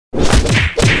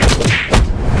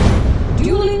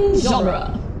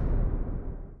genre.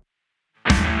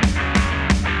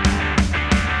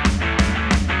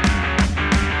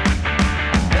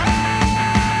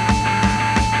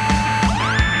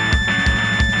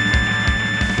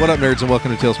 What up, nerds, and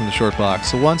welcome to Tales from the Short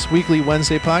Box, a once-weekly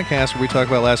Wednesday podcast where we talk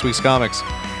about last week's comics.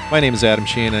 My name is Adam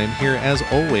Sheehan, and I'm here, as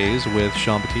always, with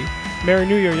Sean Petit. Merry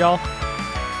New Year, y'all.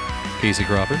 Casey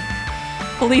Crawford.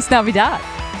 Feliz Navidad.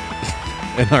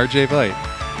 And RJ Veit.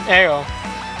 Ayo.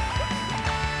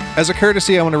 As a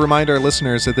courtesy, I want to remind our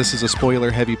listeners that this is a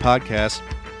spoiler-heavy podcast.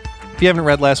 If you haven't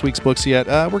read last week's books yet,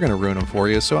 we're going to ruin them for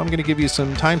you, so I'm going to give you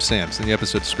some timestamps in the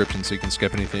episode description so you can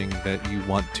skip anything that you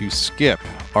want to skip.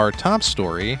 Our top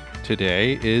story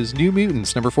today is New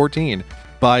Mutants, number 14,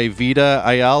 by Vita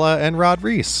Ayala and Rod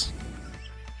Reese.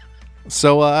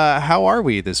 So, how are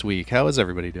we this week? How is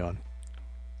everybody doing?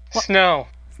 Snow.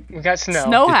 We got snow.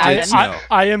 Snow It did happened. snow.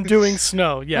 I am doing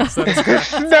snow. Yes, that is correct.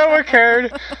 Snow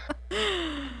occurred.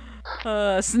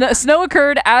 Snow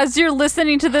occurred as you're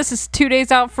listening to this. Is 2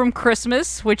 days out from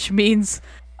Christmas, which means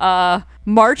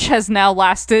March has now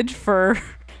lasted for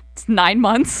 9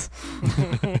 months.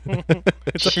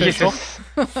 It's official.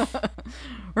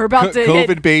 We're about to COVID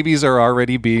hit. babies are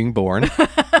already being born.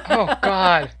 Oh,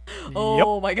 God.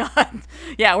 Oh my god!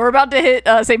 Yeah, we're about to hit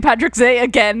St. Patrick's Day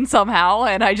again somehow,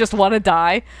 and I just want to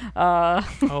die.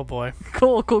 Oh boy.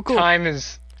 Cool. Time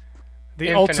is... The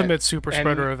Infinite ultimate super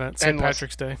spreader and event, St. endless.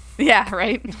 Patrick's Day. Yeah,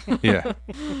 right. Yeah.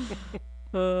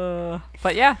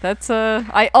 But yeah, that's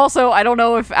I don't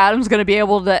know if Adam's gonna be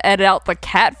able to edit out the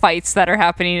cat fights that are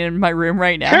happening in my room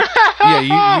right now.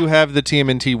 Yeah, you have the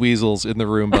TMNT weasels in the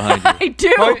room behind you. I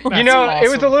do. Well, you know, That's it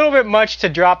was a awesome. little bit much to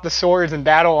drop the swords and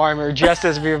battle armor just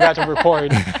as we were about to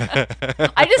record.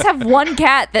 I just have one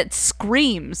cat that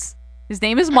screams. His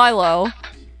name is Milo,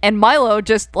 and Milo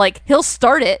just like he'll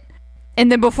start it,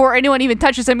 and then before anyone even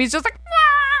touches him, he's just like.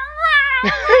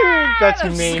 That's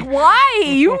me. Why?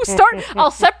 You start.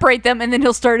 I'll separate them, and then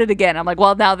he'll start it again. I'm like,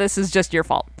 well, now this is just your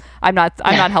fault. I'm not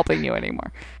helping you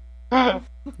anymore.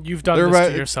 You've done They're this right-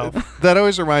 to yourself. That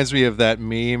always reminds me of that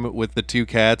meme with the two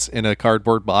cats in a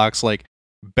cardboard box, like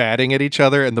batting at each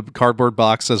other, and the cardboard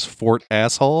box says "Fort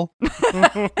Asshole."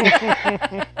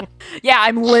 Yeah,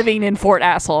 I'm living in Fort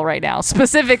Asshole right now,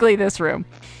 specifically this room.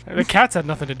 The cats had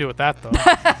nothing to do with that, though.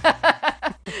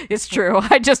 It's true.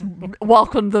 I just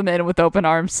welcomed them in with open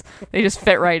arms. They just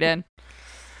fit right in.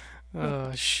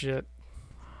 Oh shit.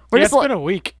 We're Yeah, just it's been a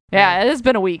week. yeah, it has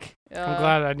been a week. I'm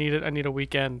glad I need a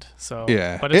weekend. So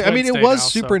Yeah, But it's I mean, it Wednesday was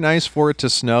now, super so. nice for it to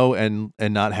snow and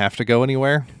not have to go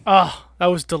anywhere. Oh, that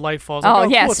was delightful. I was Oh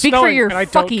like, yeah, cool, it's speak for snowing, your and I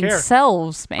don't fucking care.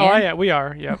 selves, man. Oh yeah, we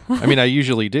are. Yeah. I mean, I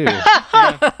usually do.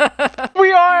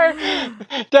 We are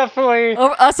definitely...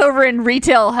 Us over in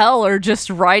retail hell are just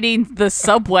riding the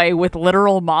subway with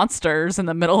literal monsters in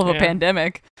the middle of a Yeah.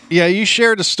 pandemic. Yeah, you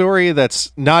shared a story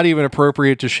that's not even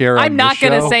appropriate to share on I'm not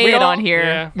going gonna to say We it all- on here.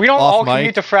 Yeah. We don't Off all mic.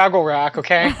 commute to Fraggle Rock,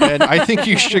 okay? And I think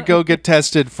you should go get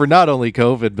tested for not only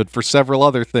COVID, but for several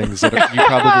other things that you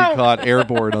probably caught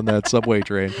airborne on that subway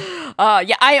train.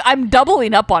 Yeah, I'm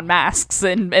doubling up on masks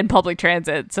in public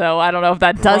transit, so I don't know if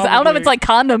that does. I don't know if it's like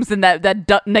condoms and that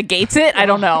negates it. I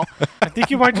don't know. I think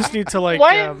you might just need to like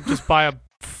What? just buy a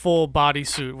full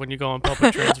bodysuit when you go on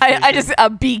public transit. I just a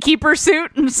beekeeper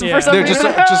suit Yeah. for some They're reason.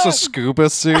 just a scuba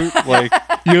suit. Like,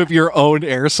 you have your own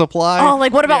air supply. Oh,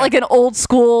 like what about like an old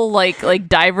school like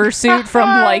diver suit from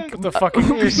like the fucking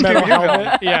Your metal Scooby-Doo.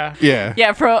 helmet. Yeah. Yeah.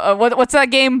 yeah from what's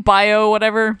that game Bio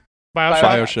whatever Bioshock.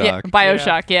 Bioshock. yeah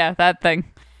Bioshock yeah that thing.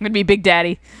 I'm gonna be Big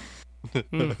Daddy.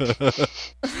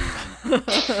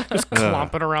 Just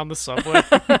clomping around the subway.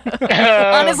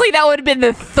 Honestly, that would have been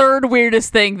the third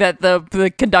weirdest thing that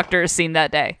the conductor has seen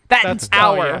that day. That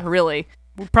hour, yeah. really.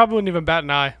 We probably wouldn't even bat an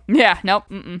eye. Yeah, nope.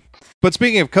 Mm-mm. But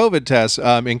speaking of COVID tests,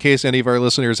 in case any of our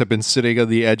listeners have been sitting on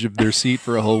the edge of their seat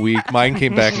for a whole week, mine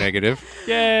came back negative.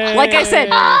 Yay! Like I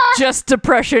said, just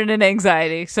depression and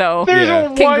anxiety. So There's Yeah. a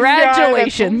one guy that's,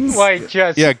 Congratulations. like,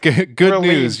 just... Yeah, good Relieved.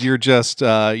 news. You're just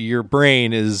your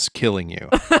brain is killing you.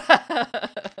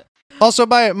 Also,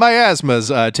 my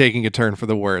asthma's taking a turn for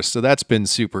the worse, so that's been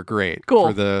super great. Cool.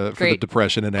 for the Great.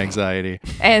 depression and anxiety.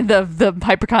 and the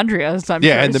hypochondria. So I'm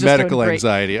Yeah, sure and is the just medical doing great.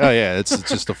 anxiety. Oh yeah, it's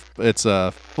just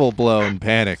a full blown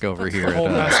panic over here a whole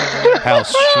at mess over there.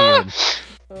 House Sheehan.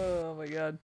 Oh my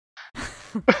god.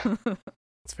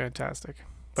 It's fantastic.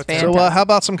 But It's So fantastic. how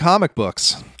about some comic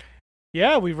books?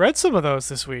 yeah, we read some of those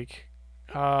this week.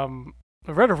 I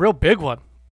read a real big one.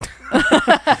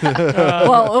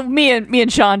 Well, me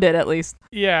and Sean did at least.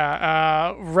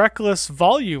 Yeah, Reckless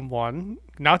Volume 1,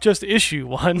 not just issue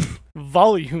 1,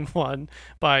 volume 1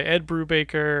 by Ed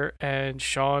Brubaker and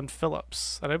Sean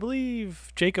Phillips. And I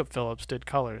believe Jacob Phillips did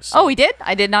colors. Oh, he did?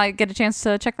 I did not get a chance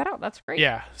to check that out. That's great.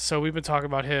 Yeah, so we've been talking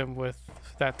about him with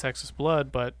That Texas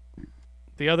Blood, but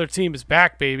the other team is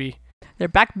back, baby. They're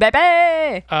back,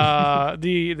 baby!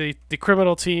 The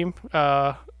criminal team,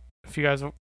 if you guys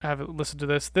haven't listened to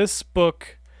this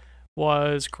book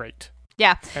was great.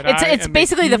 Yeah, And it's am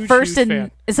basically a the first huge in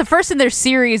fan. it's the first in their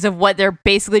series of what they're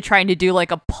basically trying to do,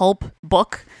 like a pulp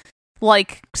book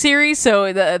like series.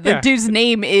 So the Yeah. dude's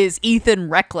name is Ethan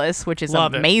Reckless, which is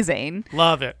Love it. amazing.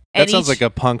 Love it. That And sounds each- like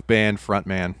a punk band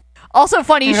frontman. Also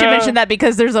funny you should Yeah. mention that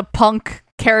because there's a punk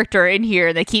character in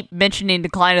here. They keep mentioning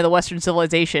Decline of the Western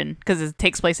Civilization because it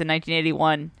takes place in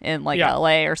 1981 in like Yeah.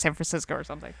 LA or San Francisco or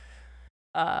something.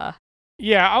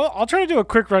 Yeah, I'll try to do a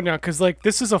quick rundown because like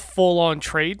this is a full-on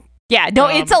trade. Yeah, no,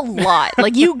 it's a lot.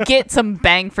 Like you get some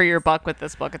bang for your buck with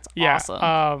this book. It's Yeah.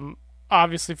 awesome.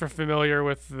 Obviously, if you're familiar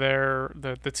with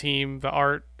the team, the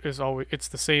art is always it's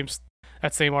the same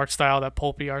that same art style, that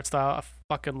pulpy art style. I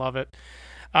fucking love it.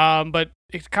 But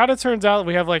it kind of turns out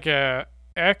we have like a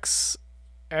ex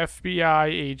FBI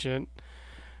agent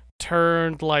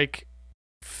turned like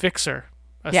fixer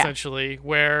Yeah. essentially,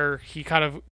 where he kind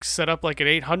of set up like an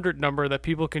 800 number that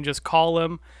people can just call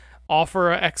him,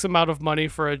 offer a X amount of money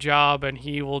for a job, and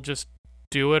he will just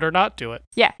do it or not do it.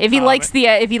 Yeah, if he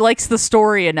likes the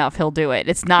story enough, he'll do it.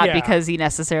 It's not Yeah. because he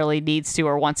necessarily needs to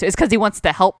or wants to. It's because he wants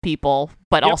to help people,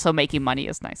 but Yep. also making money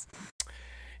is nice.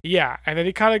 Yeah, and then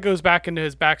he kind of goes back into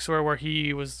his backstory where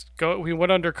he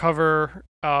went undercover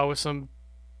with some.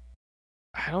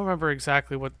 I don't remember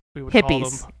exactly what we would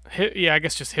Hippies. call them. I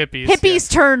guess just hippies. Hippies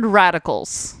turned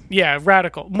radicals. Yeah,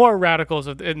 more radicals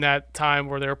in that time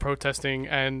where they were protesting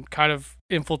and kind of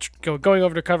going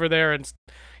over to cover there, and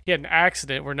he had an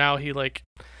accident where now he like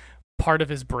part of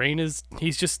his brain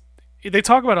he's just. They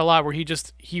talk about it a lot where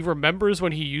he remembers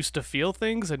when he used to feel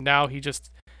things and now he just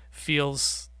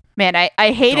feels. Man,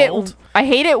 I hate Dulled. it. I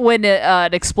hate it when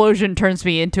an explosion turns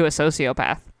me into a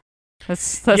sociopath. That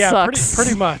sucks.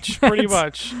 Pretty much, pretty It's-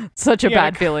 much. Such a Yeah,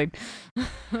 bad like- feeling.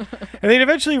 And then he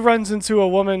eventually runs into a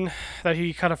woman that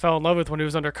he kind of fell in love with when he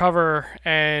was undercover,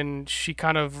 and she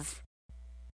kind of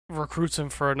recruits him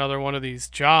for another one of these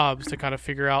jobs to kind of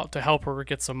figure out to help her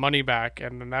get some money back,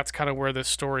 and then that's kind of where this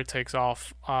story takes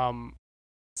off.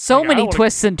 So Yeah, I many wanna-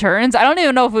 twists and turns. I don't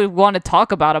even know if we want to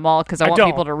talk about them all because I want don't.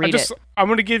 people to read it. I'm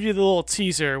going to give you the little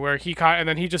teaser where and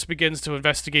then he just begins to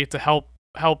investigate to help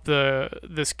the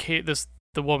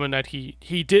woman that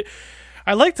he did.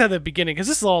 I liked at the beginning because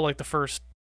this is all like the first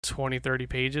 20-30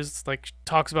 pages, like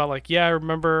talks about like, yeah, I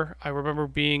remember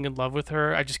being in love with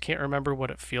her, I just can't remember what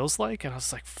it feels like, and I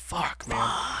was like, fuck, man.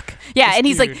 Yeah, This and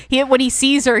he's dude. like, when he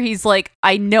sees her, he's like,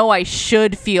 I know I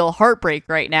should feel heartbreak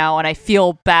right now, and I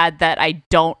feel bad that I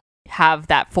don't have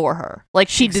that for her. Like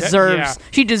she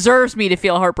deserves me to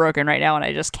feel heartbroken right now, and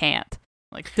I just can't.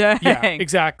 Like, dang. Yeah,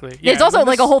 exactly. There's Yeah, also and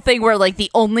like a this- whole thing where like the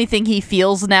only thing he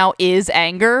feels now is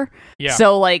anger. Yeah.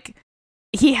 So like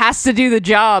he has to do the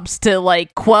jobs to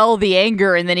like quell the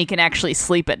anger, and then he can actually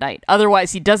sleep at night.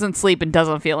 Otherwise, he doesn't and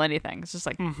doesn't feel anything. It's just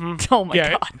like, oh my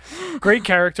Yeah, god. great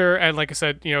character, and like I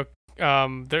said,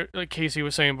 like Casey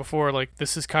was saying before, like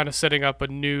this is kind of setting up a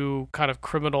new kind of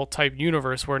criminal type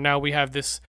universe where now we have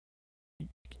this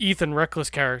Ethan Reckless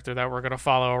character that we're gonna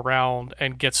follow around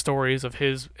and get stories of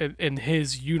his in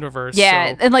his universe.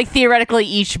 Yeah, so, and like theoretically,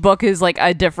 each book is like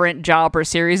a different job or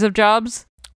series of jobs.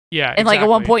 yeah, And like at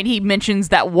one exactly. point, he mentions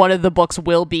that one of the books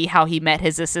will be how he met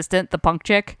his assistant, the punk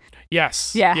chick.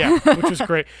 yes, Yeah. which was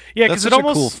great. Yeah, That's because such it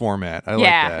almost a cool format. I like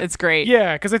Yeah, that. it's great.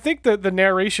 yeah, because I think that the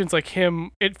narration's like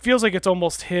him. It feels like it's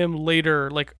almost him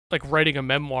later, like writing a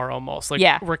memoir almost, like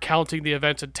Yeah. recounting the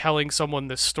events and telling someone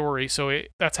this story. So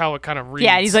that's how it kind of reads.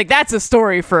 Yeah, and he's like, that's a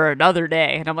story for another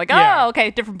day. And I'm like, Yeah. oh, okay,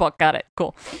 different book. Got it.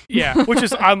 Cool. yeah, which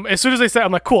is as soon as they said,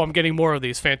 I'm like, cool, I'm getting more of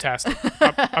these. Fantastic,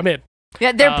 I'm in.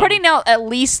 Yeah, they're Um, putting out at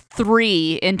least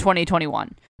 3 in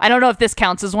 2021. I don't know if this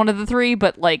counts as one of the 3,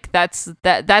 but like that's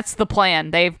the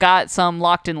plan. They've got some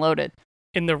locked and loaded.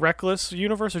 In the Reckless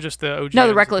universe or just the OG? No, the items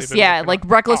that Reckless. they've been Yeah, working like on?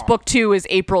 Reckless Oh, Book 2 is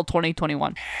April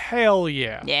 2021. Hell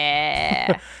yeah.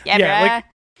 Yeah. Yeah, bruh.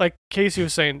 like Casey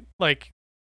was saying, like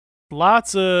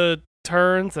lots of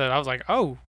turns that I was like,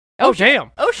 oh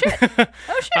damn. Oh shit.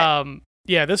 Oh shit.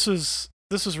 Yeah, this was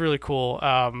really cool.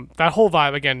 That whole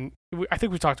vibe again. I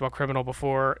think we talked about Criminal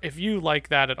before. If you like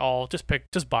that at all, just buy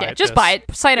it. Just buy it.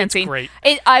 Sight It's unseen. great.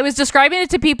 I was describing it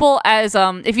to people as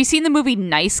if you've seen the movie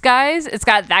Nice Guys, it's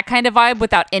got that kind of vibe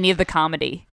without any of the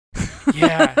comedy.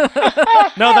 Yeah.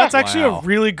 No, that's actually Wow. a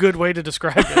really good way to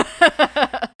describe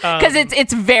it. Because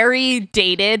it's very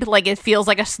dated. Like, it feels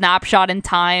like a snapshot in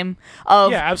time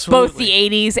of both the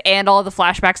 80s and all the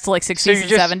flashbacks to, like, 60s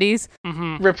and 70s.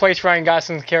 Replace Ryan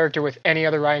Gosling's character with any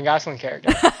other Ryan Gosling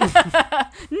character.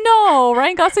 No,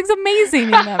 Ryan Gosling's amazing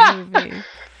in that movie.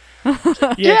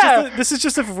 This is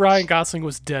just if Ryan Gosling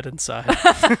was dead inside.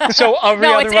 So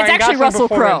it's actually Russell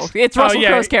Crowe. It's Russell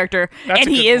Crowe's character, and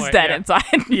he is dead inside.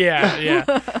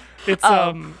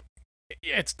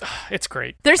 It's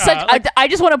great. There's such. I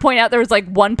just want to point out there was like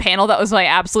one panel that was my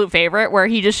absolute favorite, where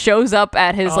he just shows up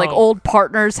at his like old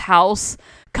partner's house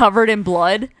covered in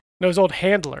blood. No, his old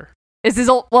handler. Is his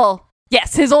old? Well,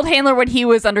 yes, his old handler when he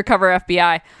was undercover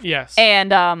FBI. Yes,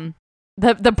 and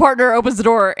The partner opens the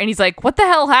door and he's like, "What the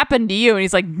hell happened to you?" And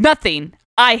he's like, "Nothing.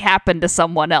 I happened to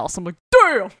someone else." I'm like,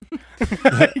 "Damn."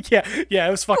 It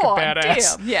was fucking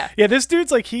badass. Damn. Yeah. This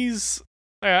dude's like, he's.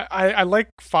 I like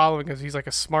following because he's like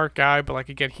a smart guy, but like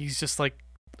again, he's just like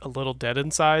a little dead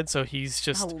inside. So he's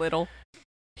just a little.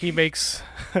 He makes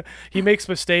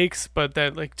mistakes, but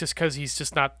then like just because he's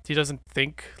just not, he doesn't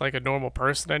think like a normal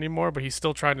person anymore. But he's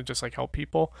still trying to just like help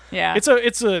people. Yeah. It's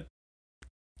a.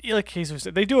 Like Jesus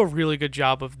said, they do a really good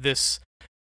job of this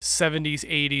 70s,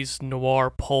 80s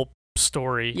noir pulp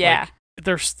story. Yeah.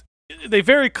 Like, they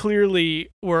very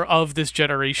clearly were of this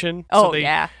generation. Oh,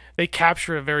 so they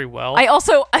capture it very well. I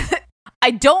also,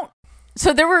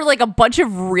 so there were like a bunch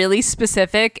of really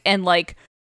specific and like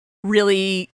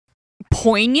really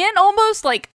poignant almost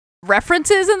like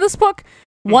references in this book.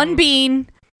 One being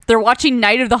they're watching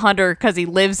Night of the Hunter because he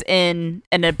lives in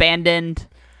an abandoned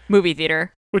movie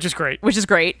theater. Which is great.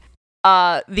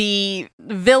 The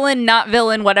villain, not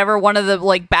villain, whatever, one of the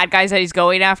like bad guys that he's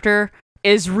going after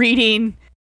is reading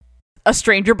A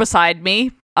Stranger Beside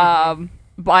Me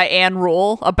by Anne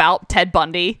Rule about Ted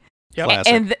Bundy. Yep.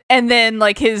 And then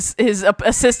like his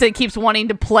assistant keeps wanting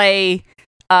to play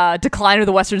Decline of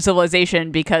the Western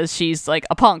Civilization because she's like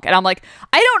a punk. And I'm like,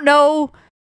 I don't know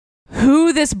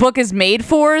who this book is made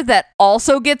for that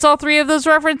also gets all three of those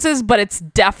references, but it's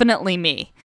definitely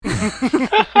me.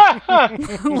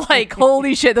 Like,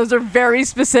 holy shit, those are very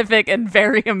specific and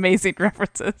very amazing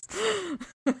references.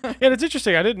 And it's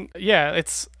interesting.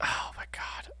 It's oh my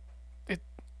god,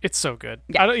 it's so good.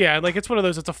 Like it's one of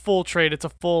those. It's a full trade. It's a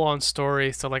full on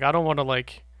story. So like I don't want to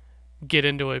like get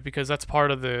into it because that's part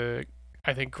of the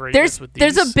greatness with these.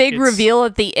 There's a big reveal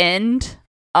at the end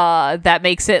that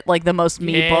makes it like the most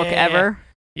me book ever.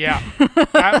 Yeah,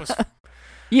 that was.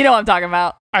 You know what I'm talking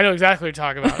about. I know exactly what you're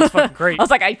talking about. It's fucking great. I was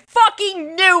like, I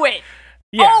fucking knew it.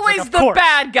 Yeah, always like, the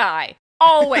bad guy.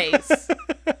 Always.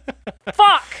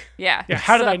 Fuck. Yeah. Yeah.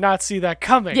 How did I not see that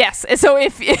coming? Yes. So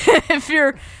if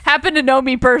you happen to know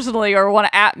me personally or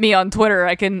want to @ me on Twitter,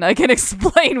 I can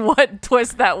explain what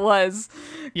twist that was.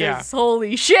 Yeah.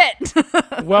 Holy shit.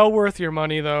 Well worth your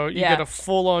money though. You get a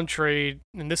full on trade,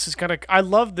 and this is I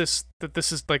love this that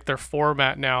this is like their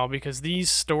format now because these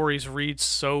stories read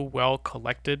so well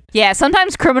collected. Yeah.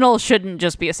 Sometimes criminals shouldn't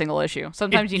just be a single issue.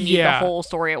 Sometimes you need the whole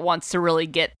story at once to really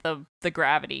get the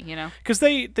gravity. You know. Because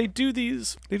they do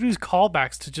these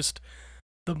callbacks to just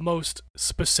the most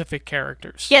specific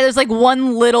characters. Yeah, there's like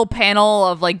one little panel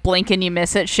of like blink and you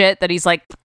miss it shit that he's like,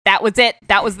 that was it.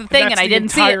 That was the thing, and I didn't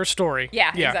see it. Entire story.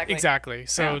 Yeah, exactly.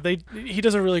 So he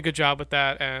does a really good job with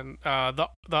that, and the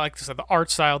like I said, the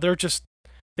art style.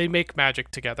 They make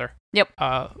magic together. Yep.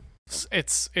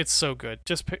 It's so good.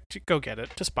 Just go get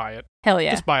it. Just buy it. Hell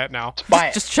yeah. Just buy it now.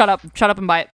 Just shut up and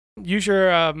buy it. Use your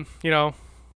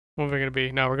what are we gonna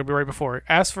be? No, we're gonna be right before it.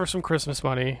 Ask for some Christmas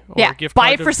money. Or gift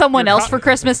buy it for someone else for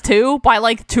Christmas too. Buy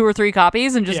like 2 or 3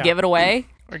 copies and just give it away.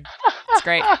 It's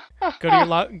great. Go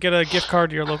to get a gift card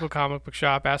to your local comic book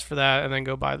shop. Ask for that, and then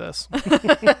go buy this.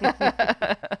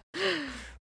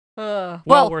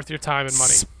 Well worth your time and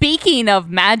money. Speaking of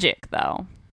magic, though,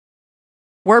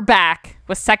 we're back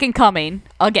with Second Coming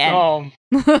again. Oh.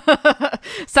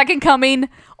 Second Coming,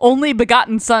 Only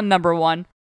Begotten Son #1.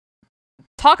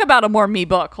 Talk about a more me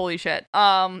book. Holy shit.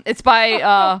 It's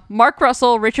by Mark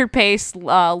Russell, Richard Pace,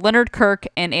 Leonard Kirk,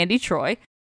 and Andy Troy.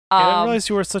 I didn't realize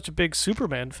you were such a big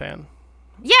Superman fan.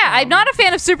 Yeah, I'm not a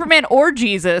fan of Superman or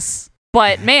Jesus,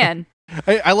 but man.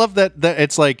 I love that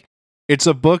it's like, it's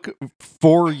a book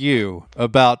for you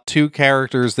about 2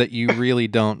 characters that you really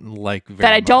don't like very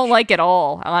That I much. don't like at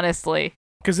all, honestly.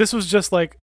 Because this was just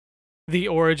like the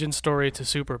origin story to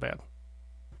Superman.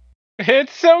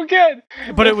 It's so good.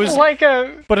 But it was like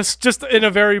But it's just in a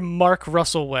very Mark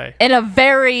Russell way. In a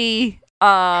very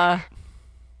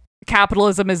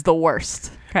capitalism is the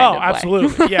worst. kind of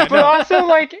absolutely. Yeah. But also,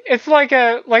 like, it's like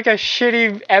a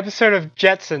shitty episode of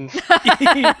Jetsons.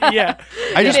 Yeah.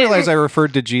 I just realized I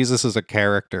referred to Jesus as a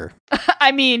character.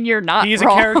 I mean, you're not He's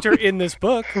wrong. a character in this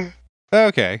book.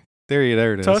 Okay. There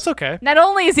it is. So it's okay. Not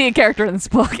only is he a character in this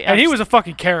book, And he was a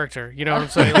fucking character, you know what I'm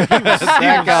saying? Like,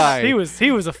 That guy. He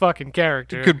was a fucking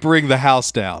character. Could bring the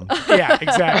house down. Yeah,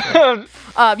 exactly.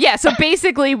 yeah, so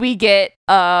basically we get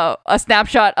a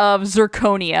snapshot of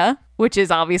Zirconia, which is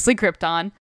obviously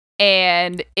Krypton,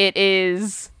 and it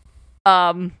is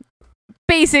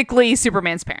basically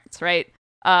Superman's parents, right?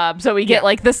 So we get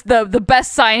like this the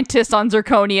best scientist on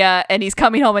Zirconia, and he's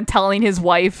coming home and telling his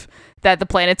wife that the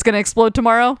planet's gonna explode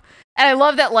tomorrow. And I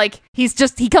love that, like, he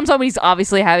comes home and he's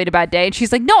obviously having a bad day, and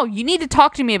she's like, no, you need to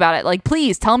talk to me about it. Like,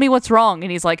 please, tell me what's wrong.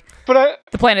 And he's like,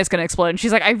 the planet's gonna explode. And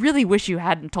she's like, I really wish you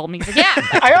hadn't told me. He's like, yeah.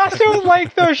 I also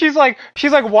like, though, she's like,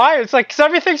 why? It's like, 'cause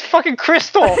everything's fucking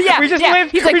crystal. Yeah, we just yeah.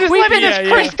 live, He's like, we just live in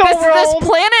this crystal this world.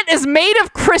 planet is made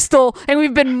of crystal, and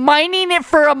we've been mining it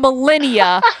for a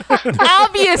millennia.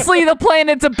 Obviously, the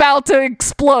planet's about to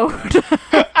explode.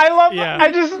 I love, Yeah.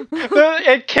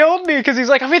 it killed me, because he's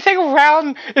like, everything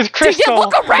around is crystal. Yeah,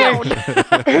 look around.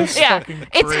 Yeah, fucking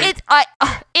great.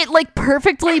 it like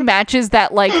perfectly matches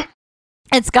that, like,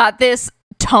 it's got this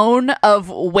tone of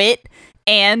wit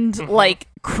and like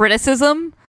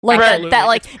criticism, like Right. that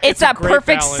like it's It's a that great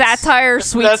perfect balance. satire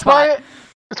sweet That's spot.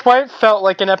 why it felt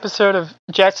like an episode of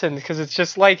Jetsons, because it's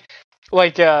just like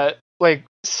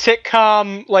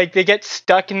sitcom, like they get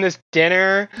stuck in this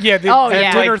dinner. Yeah, the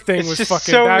yeah. dinner Like, thing it's was just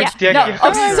fucking so that was ridiculous. No,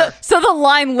 Yeah. so the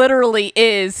line literally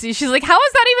is, she's like, how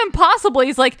is that even possible?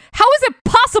 He's like, how is it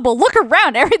possible? Look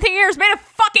around. Everything here is made of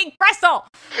fucking crystal.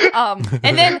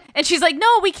 And she's like,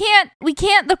 no, we can't,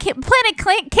 the planet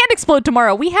can't explode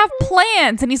tomorrow. We have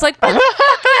plans. And he's like, but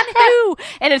fucking who?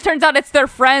 And it turns out it's their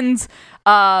friends,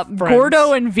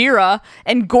 Gordo and Vera,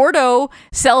 and Gordo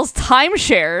sells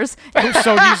timeshares.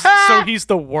 so he's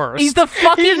the worst. He's the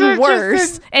fucking He's just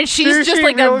worst, a and she's just douchey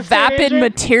like real a estate vapid agent.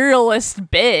 materialist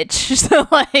bitch. So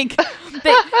like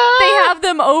they have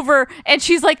them over, and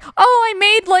she's like, "Oh, I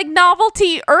made like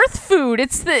novelty Earth food.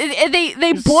 It's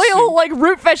they boil soup. like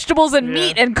root vegetables and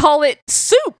meat and call it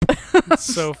soup."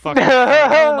 so fucking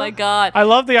Oh my god. I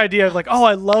love the idea of like, oh,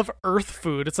 I love Earth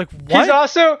food. It's like, what? He's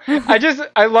also,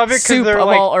 I love it because Soup they're of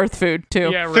like, all Earth food too.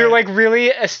 yeah, right. they're like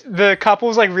really, the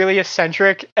couple's like really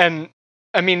eccentric, and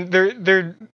I mean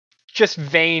they're just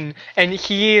vain, and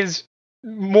he is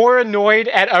more annoyed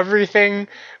at everything,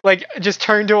 like just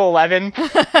turned to 11.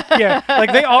 Yeah,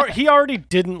 like he already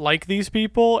didn't like these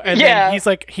people, and Yeah. then he's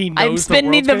like, he knows I'm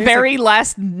spending the the world's very getting-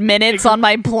 last minutes on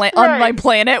my on Right. my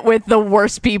planet with the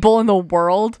worst people in the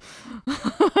world.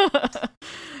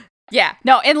 Yeah,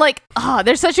 no, and like,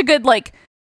 there's such a good like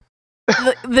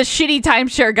the shitty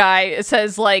timeshare guy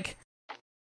says like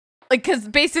because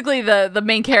basically the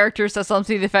main character says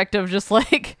something to the effect of just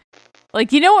like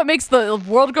you know what makes the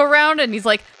world go round, and he's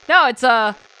like, no,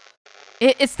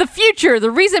 it's the future.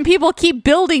 The reason people keep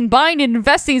building, buying, and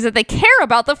investing is that they care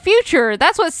about the future.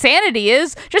 That's what sanity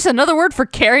is. Just another word for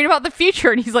caring about the future.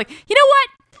 And he's like, you know what?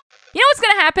 You know what's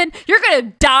going to happen? You're going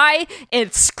to die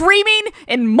and screaming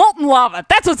in molten lava.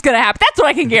 That's what's going to happen. That's what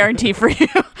I can guarantee for you.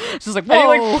 It's just like, And he whoa.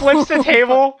 like flips the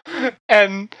table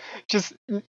and just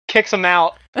kicks him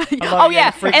out. Oh,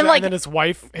 yeah. And then his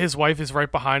wife is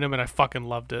right behind him, and I fucking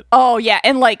loved it. Oh, yeah.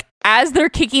 And like, as they're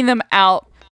kicking them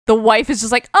out, the wife is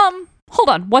just like, hold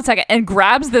on 1 second, and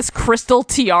grabs this crystal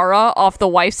tiara off the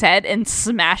wife's head and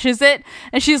smashes it.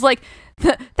 And she's like,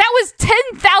 that was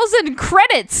 10,000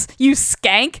 credits, you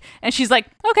skank. And she's like,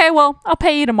 okay, well, I'll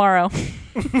pay you tomorrow.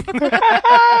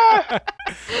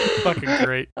 Fucking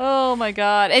great. Oh my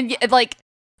God. And like,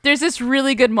 there's this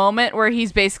really good moment where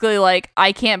he's basically like,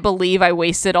 I can't believe I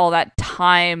wasted all that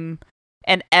time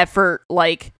and effort,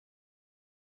 like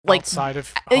Outside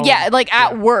of home. yeah, like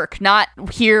at work, not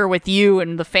here with you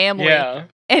and the family. Yeah.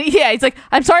 And yeah, he's like,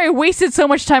 I'm sorry I wasted so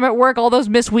much time at work, all those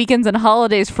missed weekends and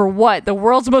holidays for what? The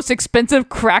world's most expensive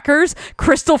crackers?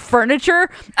 Crystal furniture?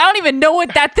 I don't even know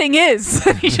what that thing is.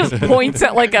 He just points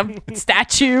at like a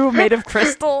statue made of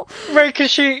crystal. Right,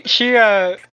 because she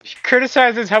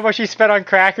criticizes how much he spent on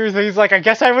crackers, and he's like, I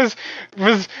guess I was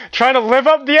trying to live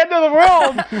up the end of the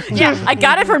world. Yeah, I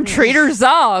got it from Trader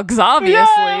Zog's,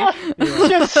 obviously.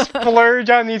 Just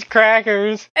splurge on these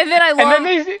crackers. And then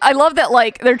I love that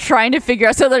like they're trying to figure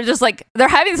out, so they're just like, they're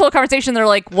having this whole conversation, they're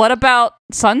like, what about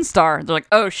Sunstar? They're like,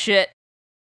 oh shit.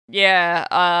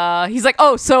 Yeah, he's like,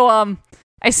 oh, so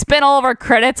I spent all of our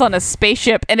credits on a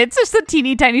spaceship, and it's just a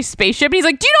teeny tiny spaceship. And he's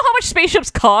like, do you know how much spaceships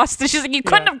cost? And she's like, you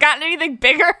couldn't have gotten anything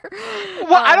bigger.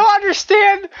 Well, I don't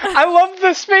understand. I love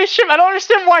the spaceship. I don't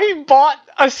understand why he bought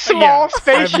a small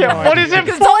spaceship. no What is idea. it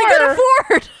Because it's all he could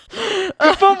for? afford.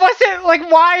 But what's it like?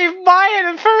 Why buy it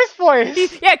in the first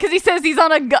place? Yeah, because he says he's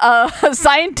on a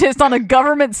scientist on a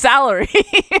government salary.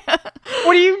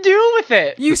 What do you do with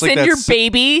it? You It's like send that your s-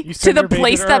 baby You to send the your baby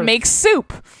place to that Earth. makes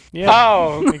soup. Yeah.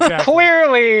 Oh, Exactly.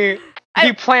 clearly I-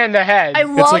 he planned ahead. I It's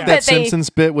love like that that they. Simpsons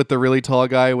bit with the really tall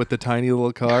guy with the tiny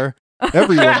little car.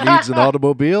 Everyone needs an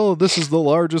automobile. This is the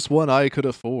largest one I could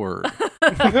afford.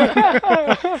 And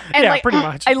Yeah, like, pretty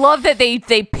much. I love that they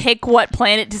pick what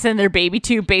planet to send their baby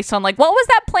to based on like what was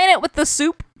that planet with the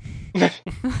soup?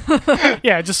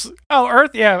 Yeah, just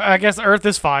Earth. Yeah, I guess Earth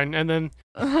is fine. And then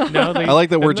no, they, I like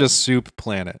that we're and just soup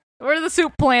planet. We're the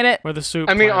soup planet. we're the soup.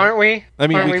 I mean, planet. aren't we? I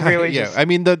mean, Aren't we we kinda, really yeah. just- I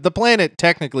mean, the planet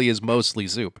technically is mostly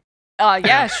soup.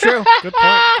 Yeah, it's true. Good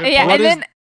point. Good Yeah, point. What and is then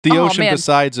the Oh, ocean man.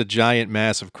 besides a giant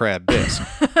mass of crab bisque?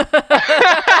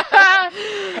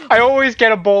 I always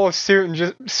get a bowl of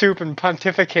soup and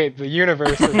pontificate the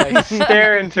universe as I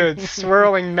stare into its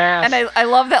swirling mass. and I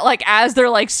love that like as they're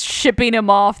like shipping him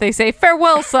off, they say,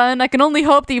 "Farewell, son. I can only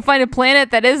hope that you find a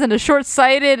planet that isn't as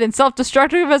short-sighted and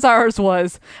self-destructive as ours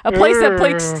was. A place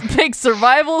that takes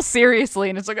survival seriously."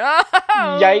 And it's like, oh,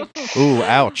 Yikes. Ooh,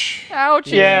 ouch. ouch.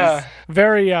 Yeah.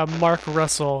 Very Mark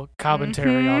Russell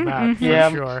commentary on that for Yeah.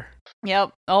 sure.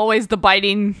 Yep. Always the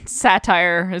biting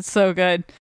satire. It's so good.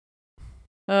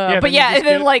 But then you yeah, just and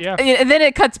then get- like, yeah. and then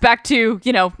it cuts back to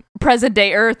present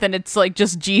day Earth, and it's like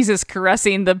just Jesus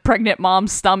caressing the pregnant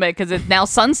mom's stomach because now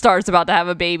Sunstar's about to have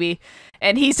a baby,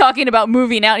 and he's talking about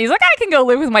moving out. And he's like, I can go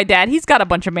live with my dad. He's got a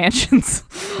bunch of mansions.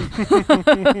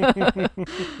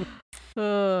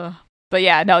 But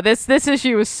yeah, no, this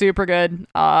issue was super good.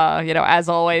 As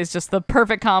always, just the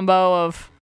perfect combo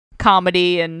of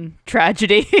comedy and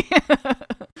tragedy.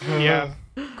 Yeah,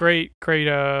 great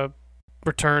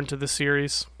return to the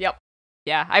series.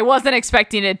 Yeah, I wasn't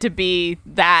expecting it to be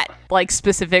that like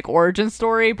specific origin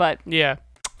story, but Yeah,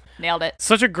 nailed it.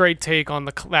 such a great take on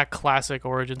that classic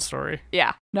origin story.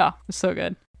 Yeah, no, it's so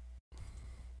good.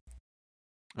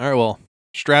 All right, well,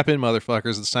 strap in,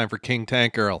 motherfuckers. It's time for King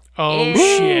Tank Girl. Oh Yeah.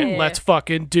 shit, let's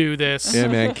fucking do this. Yeah,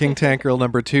 man. King Tank Girl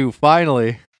number 2 finally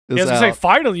is I was out. gonna say,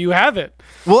 finally, you have it.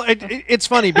 Well, it's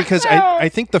funny because I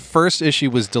think the first issue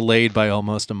was delayed by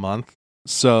almost a month.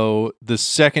 So the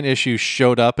second issue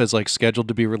showed up as like scheduled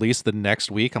to be released the next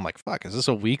week. I'm like, fuck, is this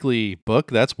a weekly book?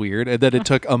 That's weird. And then it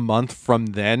took a month from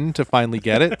then to finally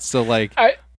get it. So like,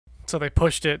 So they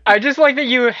pushed it. I just like that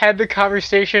you had the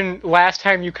conversation last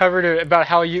time you covered it about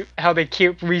how they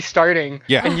keep restarting.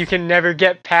 Yeah. And you can never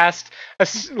get past a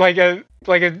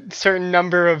certain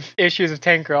number of issues of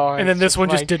Tank Girl. And then this one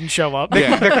just like, didn't show up.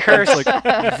 yeah, the curse. it's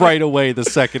like right away the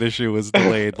second issue was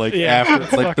delayed. Like Yeah.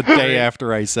 after, like the day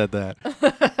after I said that.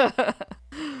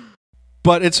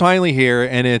 But it's finally here,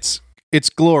 and it's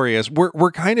glorious.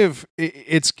 We're kind of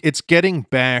it's getting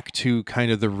back to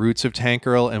kind of the roots of Tank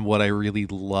Girl and what I really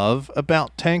love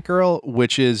about Tank Girl,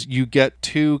 which is you get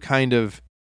two kind of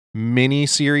mini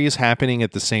series happening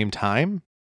at the same time.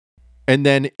 And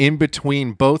then in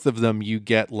between both of them, you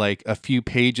get like a few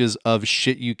pages of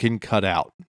shit you can cut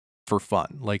out for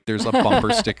fun. Like there's a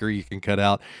bumper sticker you can cut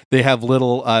out. They have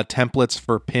little templates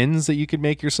for pins that you can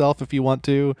make yourself if you want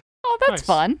to. Oh, that's Nice.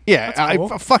 fun. Yeah, That's I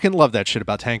cool. fucking love that shit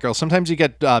about Tank Girl. Sometimes you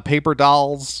get paper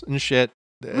dolls and shit.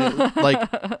 Like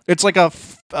it's like an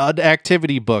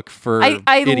activity book for I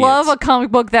idiots. love a comic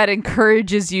book that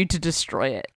encourages you to destroy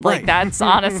it. Like Right. that's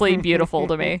honestly beautiful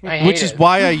to me. I hate which is it.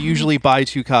 why I usually buy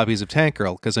 2 copies of Tank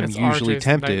Girl because I'm It's usually RJ's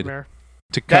tempted nightmare.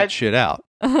 to cut That- shit out.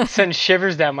 Sends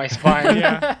shivers down my spine.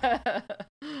 Yeah.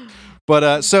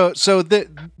 But so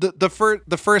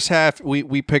the first half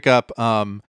we pick up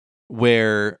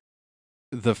where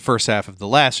the first half of the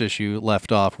last issue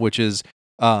left off, which is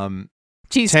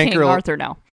She's Tank King Girl- Arthur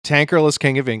now. Tank Girl is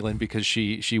king of England because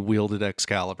she wielded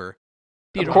Excalibur.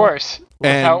 Of Beautiful. course.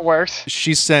 That's And- how it works.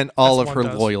 She sent all That's of what her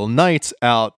one does. loyal knights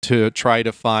out to try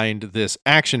to find this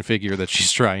action figure that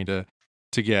she's trying to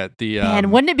get. The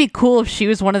Man, wouldn't it be cool if she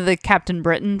was one of the Captain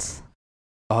Britons?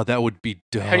 oh, that would be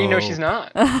dope. How do you know she's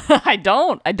not? I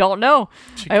don't know.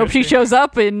 I hope could she be. shows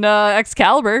up in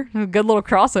Excalibur. A good little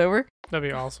crossover. That'd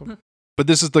be awesome. But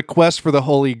this is the quest for the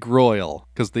Holy Grail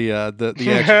because the action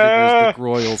figure is the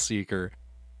Grail Seeker.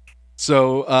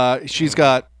 So she's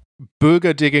got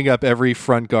Booga digging up every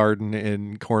front garden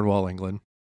in Cornwall, England.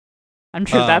 I'm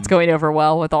sure that's going over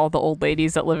well with all the old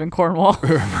ladies that live in Cornwall.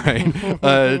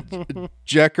 Right.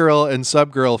 Jet Girl and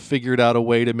Sub Girl figured out a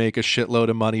way to make a shitload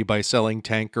of money by selling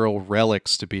Tank Girl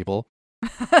relics to people.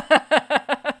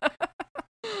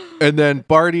 And then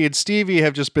Barney and Stevie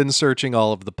have just been searching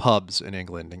all of the pubs in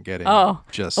England and getting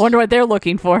just I wonder what they're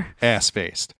looking for.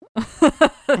 ass-faced.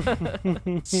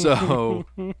 So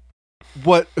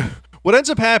what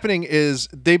ends up happening is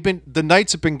the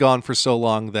knights have been gone for so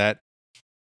long that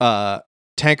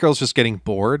Tank Girl's just getting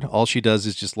bored. All she does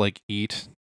is just like eat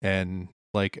and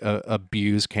like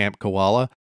abuse Camp Koala.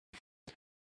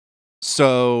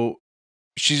 So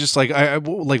she's just like, I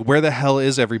like, where the hell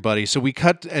is everybody? So we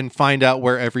cut and find out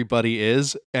where everybody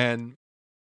is, and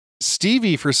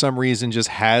Stevie for some reason just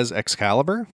has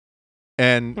Excalibur,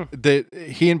 and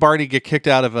he and Barney get kicked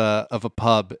out of a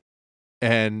pub,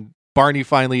 and Barney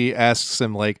finally asks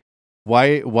him like,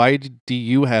 why do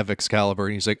you have Excalibur?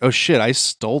 And he's like, oh shit, I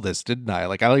stole this, didn't I?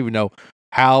 Like, I don't even know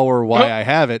how or why I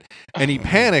have it. And he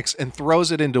panics and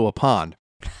throws it into a pond.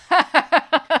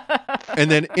 And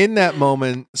then in that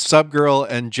moment, Subgirl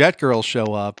and Jet Girl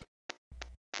show up,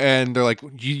 and they're like,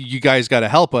 you guys got to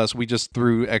help us. We just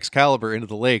threw Excalibur into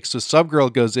the lake. So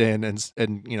Subgirl goes in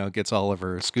and you know, gets all of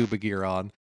her scuba gear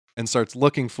on and starts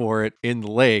looking for it in the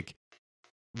lake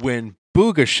when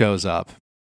Booga shows up.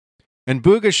 And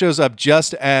Booga shows up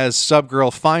just as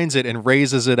Subgirl finds it and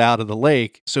raises it out of the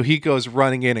lake. So he goes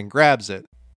running in and grabs it.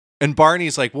 And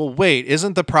Barney's like, well, wait,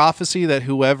 isn't the prophecy that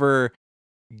whoever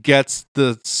gets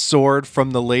the sword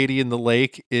from the lady in the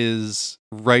lake is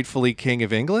rightfully king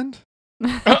of England?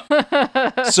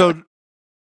 So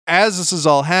as this is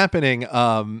all happening,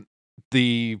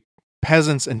 the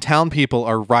peasants and town people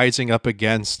are rising up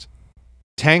against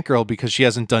Tank Girl because she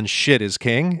hasn't done shit as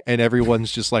king, and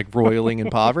everyone's just like roiling in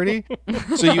poverty.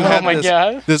 So you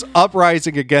have this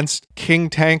uprising against King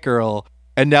Tank Girl,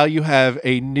 and now you have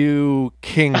a new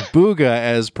King Booga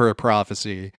as per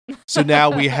prophecy. So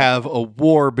now we have a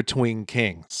war between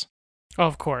kings.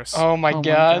 Of course. Oh my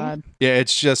god. Yeah,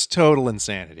 it's just total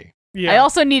insanity. Yeah. I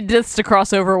also need this to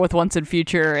cross over with Once and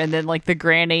Future, and then like the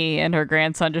granny and her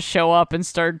grandson just show up and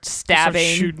start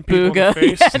stabbing shooting people in the Booga.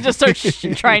 face. Yeah, just start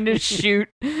trying to shoot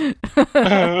Tank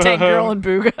Girl and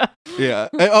Booga. Yeah.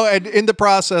 Oh, and in the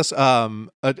process of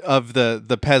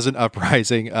the peasant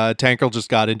uprising, Tank Girl just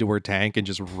got into her tank and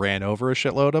just ran over a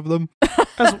shitload of them.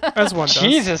 As one does.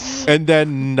 Jesus. And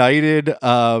then knighted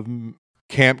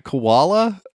Camp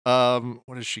Koala.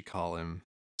 What does she call him?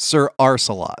 Sir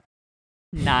Arcelot.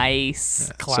 Nice.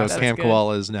 So Camp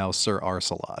Koala is now Sir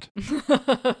Arcelot.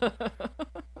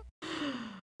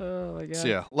 Oh my god. So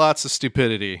yeah, lots of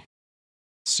stupidity.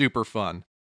 Super fun.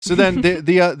 So then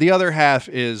the other half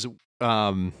is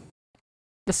the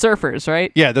surfers,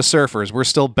 right? Yeah, the surfers. We're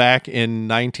still back in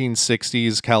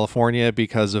 1960s California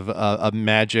because of a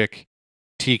magic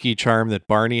tiki charm that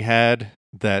Barney had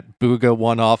that Booga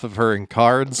won off of her in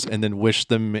cards and then wished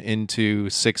them into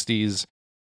 60s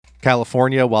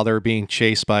California while they were being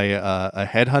chased by a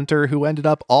headhunter who ended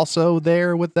up also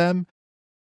there with them.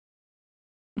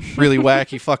 Really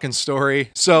wacky fucking story.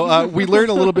 So we learn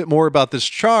a little bit more about this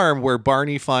charm where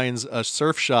Barney finds a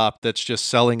surf shop that's just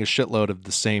selling a shitload of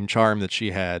the same charm that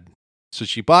she had. So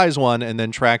she buys one and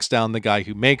then tracks down the guy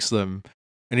who makes them.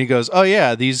 And he goes, oh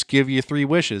yeah, these give you 3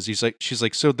 wishes. She's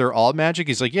like, so they're all magic?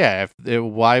 He's like, yeah,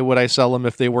 why would I sell them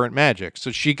if they weren't magic? So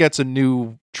she gets a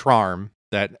new charm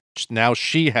that now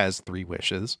she has 3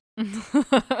 wishes.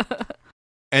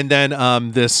 And then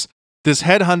this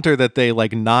headhunter that they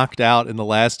like knocked out in the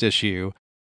last issue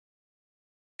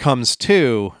comes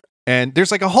to, and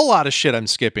there's like a whole lot of shit I'm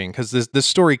skipping because this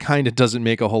story kind of doesn't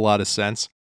make a whole lot of sense.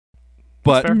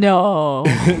 But no.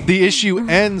 The issue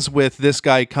ends with this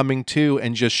guy coming to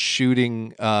and just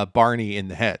shooting Barney in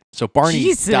the head. So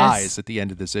Barney dies at the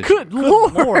end of this issue. Good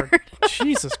Lord.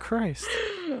 Jesus Christ.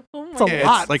 Oh It's a Yeah,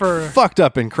 lot it's like for... fucked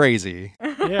up and crazy.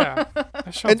 Yeah.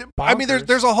 And I mean,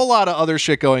 there's a whole lot of other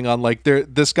shit going on. Like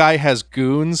this guy has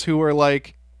goons who are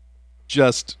like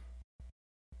just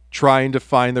trying to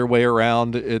find their way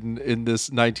around in this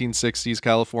 1960s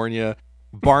California.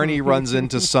 Barney runs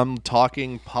into some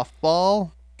talking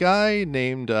puffball guy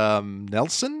named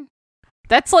Nelson.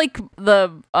 That's like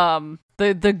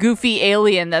the goofy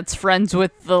alien that's friends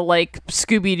with the like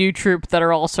Scooby-Doo troupe that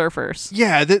are all surfers.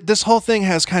 Yeah, this whole thing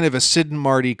has kind of a Sid and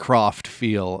Marty Krofft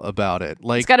feel about it.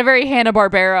 Like it's got a very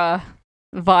Hanna-Barbera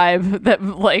vibe that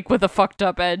like with a fucked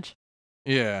up edge.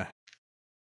 Yeah.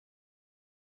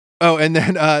 Oh, and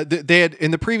then they had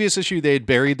in the previous issue they had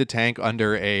buried the tank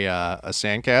under a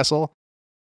sandcastle.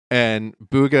 And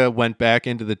Booga went back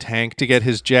into the tank to get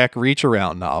his Jack Reach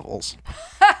Around novels.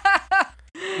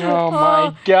 Oh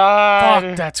my god.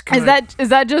 Fuck, that's good. Is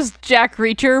that just Jack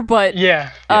Reacher, but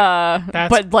yeah. That's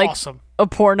but like awesome. A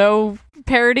porno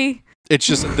parody? It's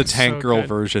just the Tank So Girl good.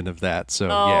 version of that. So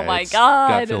Oh yeah, my it's God,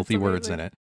 got it's filthy words in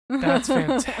amazing. it. That's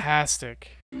fantastic.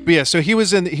 But yeah, so he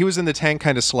was in the tank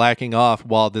kind of slacking off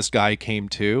while this guy came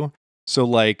to. So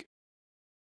like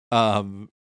Tank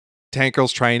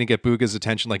Girl's trying to get Booga's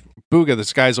attention, like, Booga,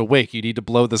 this guy's awake, you need to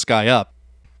blow this guy up.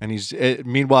 And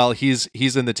meanwhile he's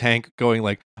in the tank going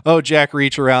like, oh, Jack,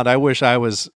 reach around, I wish I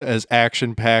was as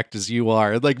action packed as you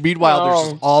are. Like, meanwhile there's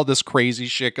just all this crazy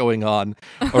shit going on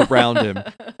around him.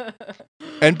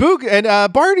 And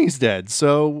Barney's dead,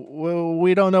 so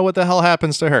we don't know what the hell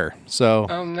happens to her. So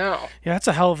oh no, yeah, that's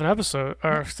a hell of an episode.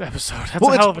 That's a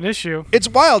hell of an issue. It's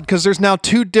wild because there's now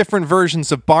two different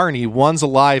versions of Barney. One's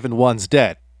alive and one's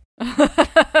dead.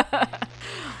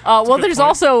 Well, there's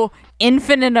also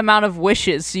infinite amount of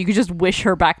wishes, so you could just wish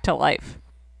her back to life.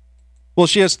 Well,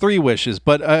 she has 3 wishes,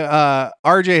 but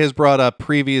RJ has brought up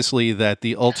previously that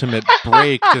the ultimate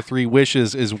break to 3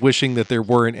 wishes is wishing that there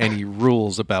weren't any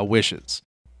rules about wishes.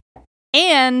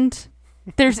 And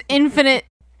there's infinite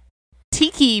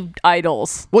tiki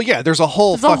idols. Well, yeah, there's a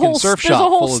whole fucking surf shop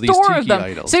full of these tiki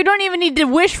idols. So you don't even need to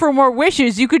wish for more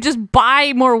wishes. You could just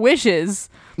buy more wishes.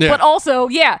 Yeah. But also,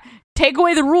 take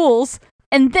away the rules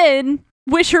and then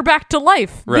wish her back to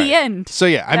life. Right. The end. So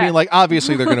yeah, I mean, like,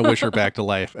 obviously they're going to wish her back to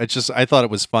life. I thought it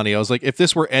was funny. I was like, if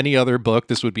this were any other book,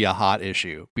 this would be a hot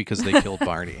issue because they killed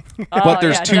Barney. But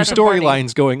there's 2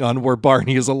 storylines going on where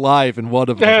Barney is alive in one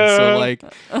of them. So like,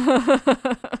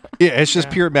 yeah, it's just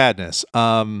pure madness.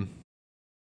 I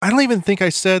don't even think I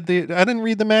said I didn't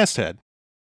read the masthead.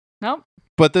 Nope.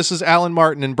 But this is Alan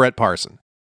Martin and Brett Parson.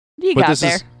 This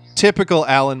is typical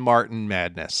Alan Martin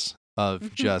madness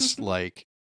of just like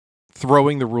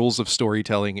throwing the rules of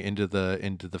storytelling into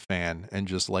the fan and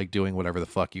just like doing whatever the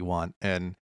fuck you want,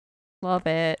 and love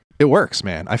it. It works,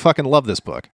 man. I fucking love this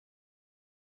book.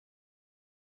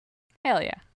 Hell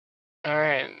yeah. All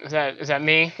right, is that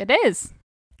me? It is.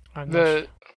 The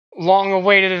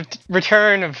long-awaited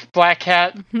return of Black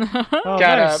Cat. Got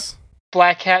nice. a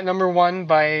Black Cat #1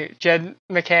 by Jed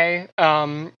MacKay,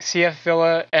 C.F.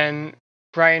 Villa, and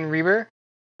Brian Reber.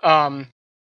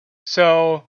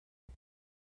 So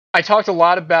I talked a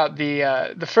lot about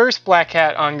the first Black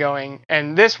Cat ongoing,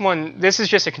 and this is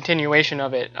just a continuation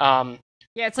of it. Yeah,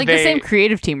 it's like the same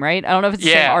creative team, right? I don't know if it's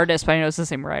the same artist, but I know it's the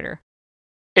same writer.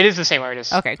 It is the same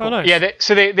artist. Okay, cool. Oh, nice. Yeah,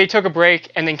 so they took a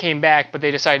break and then came back, but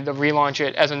they decided to relaunch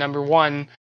it as a #1,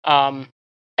 and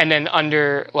then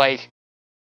under like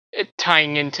it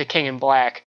tying into King in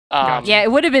Black. Yeah,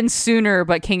 it would have been sooner,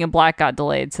 but King in Black got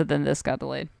delayed, so then this got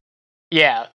delayed.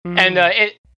 Yeah, and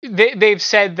they've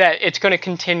said that it's going to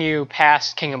continue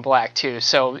past King in Black too.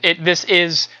 So this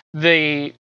is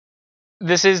the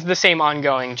same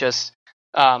ongoing, just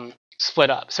split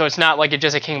up. So it's not like it's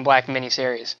just a King in Black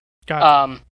miniseries.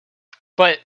 Gotcha.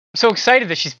 But so excited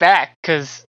that she's back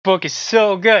because book is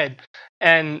so good,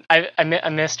 and I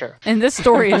missed her. And this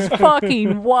story is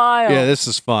fucking wild. Yeah, this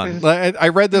is fun. I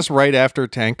read this right after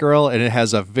Tank Girl, and it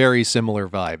has a very similar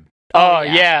vibe. Oh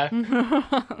yeah.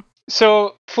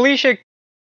 So Felicia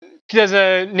does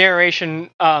a narration,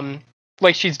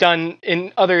 like she's done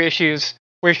in other issues,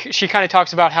 where she kind of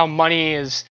talks about how money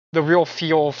is the real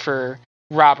fuel for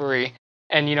robbery,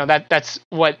 and that's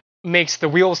what makes the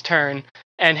wheels turn,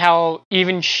 and how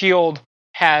even S.H.I.E.L.D.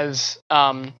 has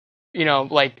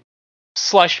like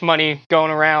slush money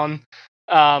going around.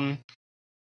 I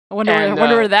wonder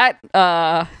where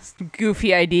that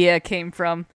goofy idea came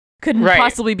from. Couldn't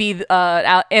possibly be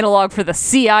analog for the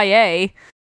CIA.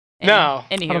 No,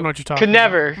 I don't know what you're talking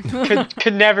about.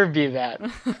 Could never be that.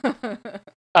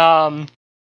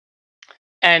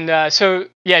 So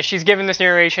yeah, she's given this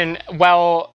narration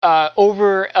while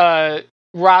over a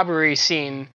robbery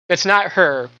scene that's not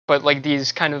her, but like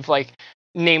these kind of like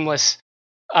nameless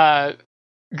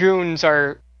goons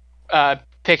are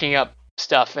picking up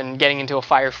stuff and getting into a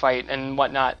firefight and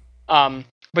whatnot. But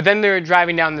then they're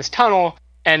driving down this tunnel,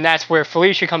 and that's where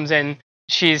Felicia comes in.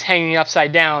 She's hanging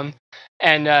upside down,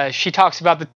 and she talks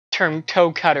about the term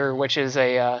toe cutter, which is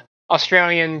a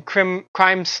Australian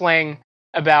crime slang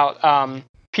about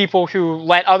people who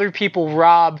let other people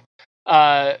rob,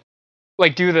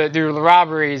 like do the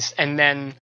robberies and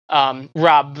then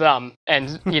rob them,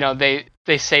 and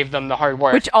they save them the hard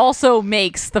work. Which also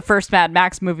makes the first Mad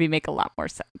Max movie make a lot more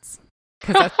sense,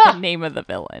 because that's the name of the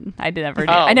villain. I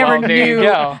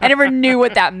never knew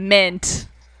what that meant,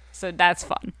 so that's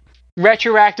fun.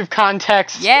 Retroactive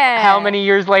context. Yeah. How many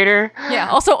years later? Yeah.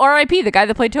 Also, R.I.P. the guy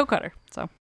that played Toe Cutter. So.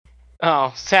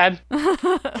 Oh, sad.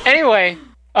 Anyway,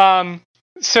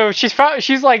 so she's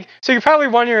like, so you're probably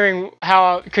wondering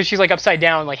how, because she's like upside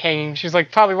down, like hanging. She's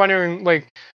like probably wondering like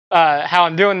how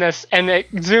I'm doing this, and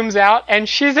it zooms out, and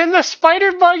she's in the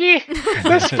spider buggy,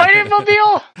 the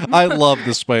Spider-Mobile. I love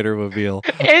the Spider-Mobile.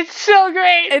 It's so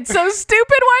great. It's so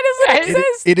stupid. Why does it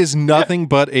exist? It is nothing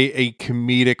but a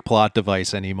comedic plot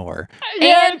device anymore.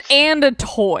 And a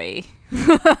toy.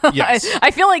 Yes.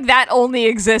 I feel like that only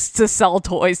exists to sell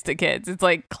toys to kids. It's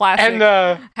like classic And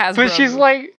Hasbro. but she's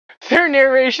like, their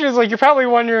narration is like, you're probably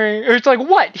wondering, or it's like,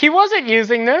 what? He wasn't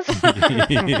using this. Yeah,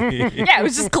 it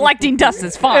was just collecting dust.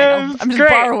 It's fine. I'm just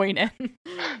great. borrowing it.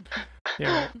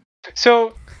 Yeah.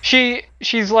 So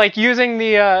she's like using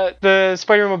the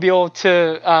Spider-Mobile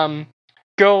to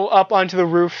go up onto the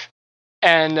roof,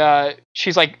 and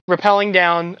she's like rappelling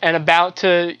down and about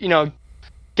to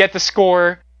get the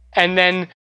score, and then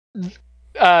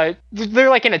they're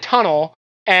like in a tunnel,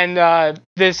 and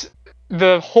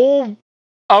the whole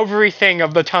everything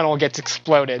of the tunnel gets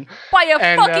exploded By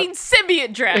a fucking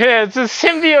symbiote dragon. Yeah, it's a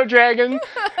symbiote dragon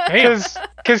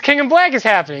because King in Black is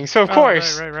happening. So of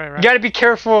course, right. you got to be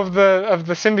careful of the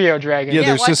symbiote dragon. Yeah,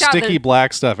 there's watch just out, sticky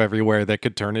black stuff everywhere that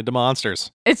could turn into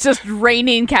monsters. It's just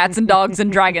raining cats and dogs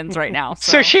and dragons right now.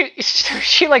 So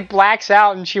she like blacks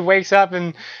out, and she wakes up,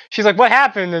 and she's like, "What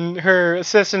happened?" And her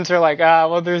assistants are like,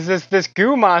 well, there's this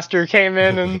goo monster came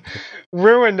in and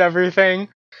ruined everything."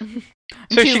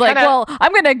 So she's like, well,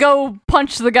 I'm going to go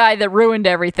punch the guy that ruined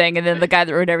everything, and then the guy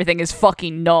that ruined everything is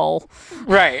fucking Null.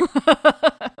 Right.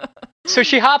 So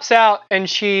she hops out, and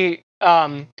she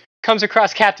comes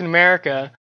across Captain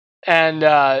America, and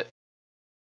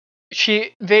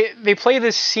they play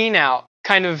this scene out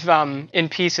kind of in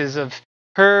pieces of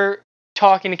her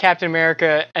talking to Captain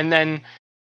America, and then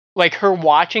like her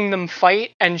watching them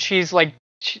fight, and she's like,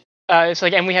 it's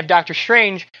like, and we have Doctor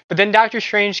Strange, but then Doctor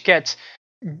Strange gets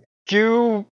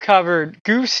goo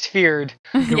sphered.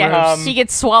 Yeah, she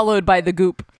gets swallowed by the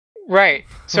goop. Right.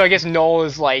 So I guess Null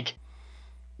is like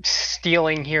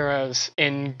stealing heroes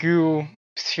in goo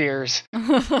spheres.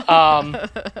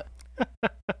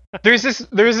 There's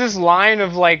this line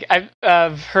of like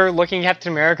of her looking at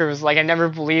Captain America, was like, I never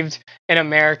believed in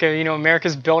America.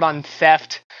 America's built on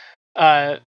theft.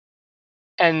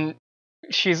 And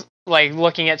she's like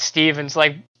looking at Steve, and it's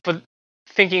like, but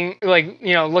thinking like,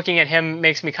 looking at him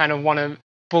makes me kind of want to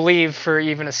believe for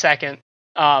even a second.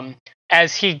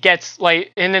 As he gets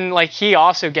like, and then like he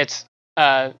also gets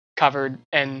covered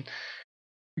and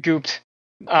gooped.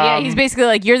 Yeah, he's basically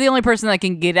like, you're the only person that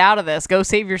can get out of this. Go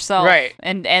save yourself. Right.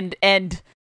 And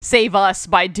save us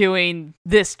by doing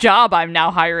this job I'm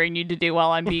now hiring you to do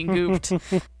while I'm being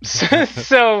gooped.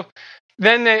 So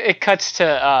then it cuts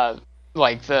to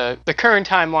like the current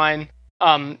timeline.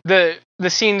 The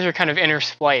scenes are kind of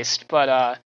interspliced,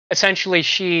 but essentially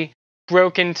she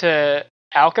broke into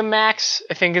Alchemax,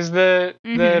 I think is the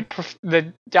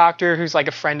doctor who's like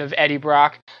a friend of Eddie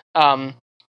Brock.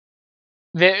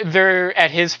 They're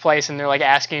at his place, and they're like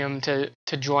asking him to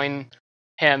join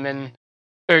him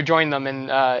or join them,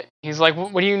 and he's like,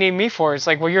 what do you need me for? It's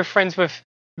like, well, you're friends with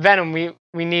Venom.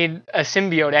 We need a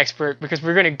symbiote expert because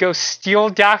we're gonna go steal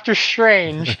Doctor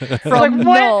Strange From like,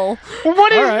 Null.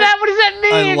 What is that? What does that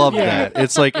mean? I love that.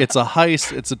 It's like, it's a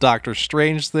heist. It's a Doctor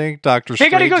Strange thing. Doctor They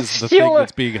gotta Strange go is the steal thing it.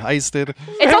 that's being heisted.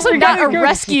 It's also We not gotta a go-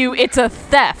 rescue, it's a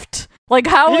theft. Like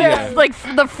how, Yeah. like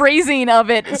the phrasing of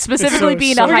it specifically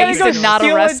being a We gotta heist go and not a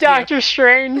steal rescue. Doctor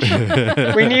Strange.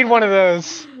 We need one of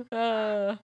those.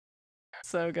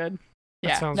 So good. That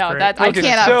Yeah, sounds no, great. that I Look, it's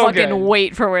cannot so fucking good.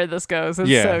 wait for where this goes. It's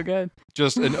Yeah. so good.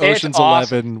 Just an It's Ocean's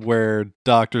awesome. 11 where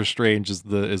Doctor Strange is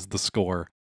the score.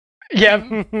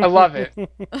 Yep, I love it.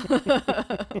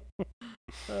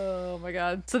 Oh my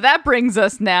god. So that brings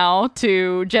us now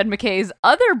to Jed MacKay's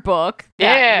other book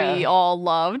that Yeah. we all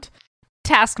loved,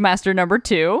 Taskmaster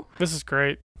 #2. This is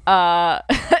great.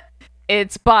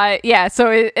 It's by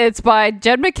it's by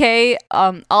Jed MacKay,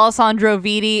 Alessandro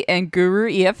Vitti, and Guru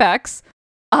EFX.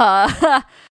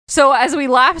 So as we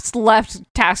last left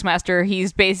Taskmaster,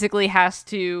 he's basically has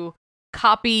to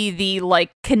copy the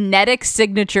like kinetic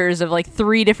signatures of like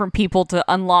 3 different people to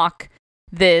unlock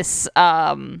this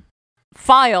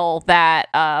file that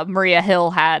Maria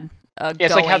Hill had.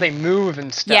 It's like how they move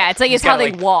and stuff. Yeah, it's like it's He's how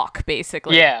gotta, they walk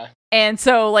basically. Yeah. And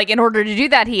so, like, in order to do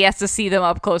that, he has to see them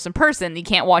up close in person. He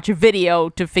can't watch a video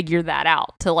to figure that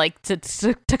out,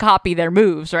 to copy their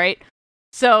moves, right?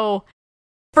 So,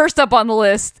 first up on the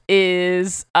list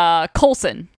is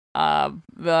Coulson.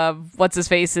 What's his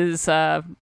face is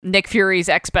Nick Fury's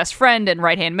ex-best friend and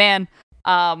right-hand man.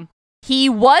 He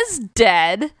was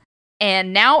dead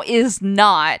and now is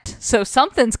not, so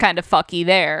something's kind of fucky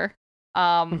there.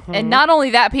 And not only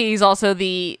that, but he's also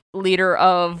the leader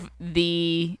of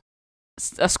the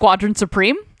Squadron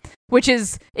Supreme, which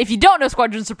is, if you don't know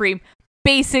Squadron Supreme,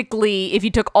 basically, if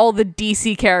you took all the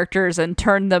DC characters and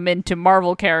turned them into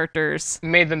Marvel characters,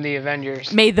 made them the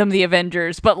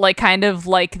Avengers. But like kind of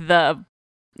like the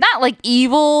not like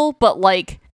evil, but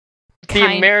like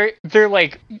they're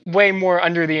like way more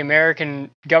under the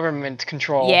American government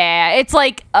control. Yeah, it's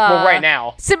like right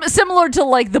now similar to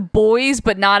like The Boys,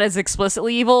 but not as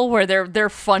explicitly evil, where they're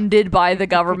funded by the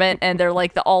government and they're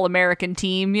like the all-American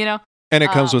team, you know. And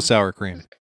it comes with sour cream.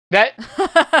 That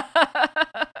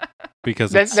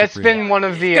because that's been one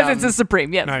of the because it's a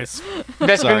Supreme. Yes, nice.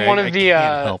 That's been one of the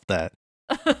can't help that.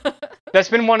 That's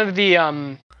been one of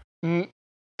the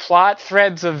plot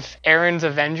threads of Aaron's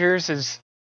Avengers is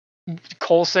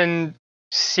Coulson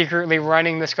secretly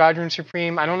running the Squadron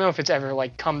Supreme. I don't know if it's ever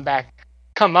like come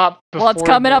up before. Well, it's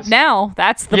coming up now.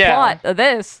 That's the plot of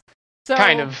this. So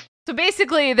kind of. So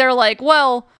basically they're like,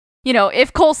 well, you know,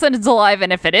 if Coulson is alive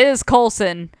and if it is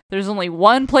Coulson, there's only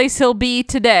one place he'll be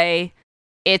today.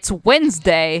 It's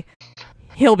Wednesday.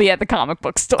 He'll be at the comic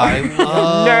book store. I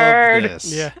love nerd.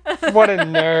 This. Yeah. What a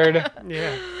nerd.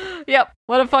 Yeah. Yep.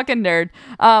 What a fucking nerd.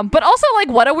 But also, like,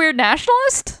 what a weird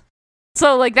nationalist.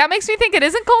 So, like, that makes me think it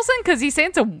isn't Coulson because he's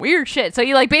saying some weird shit. So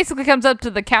he, like, basically comes up to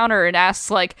the counter and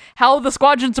asks, like, how the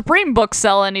Squadron Supreme book's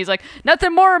selling. He's like,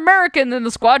 nothing more American than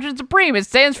the Squadron Supreme. It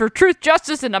stands for truth,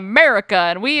 justice, and America.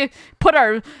 And we put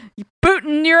our boot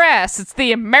in your ass. It's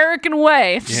the American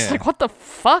way. It's just like, what the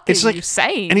fuck are you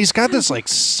saying? And he's got this, like,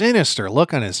 sinister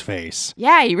look on his face.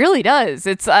 Yeah, he really does.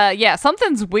 It's,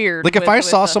 something's weird. Like, if I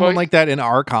saw someone like that in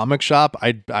our comic shop,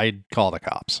 I'd call the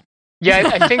cops.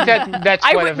 Yeah, I think that's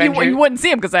what Avengers... You wouldn't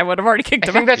see him because I would have already kicked him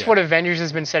out. I think that's what Avengers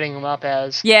has been setting him up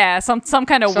as. Yeah, some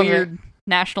kind of weird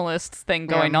nationalist thing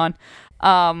going on.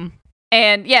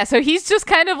 And yeah, so he's just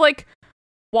kind of like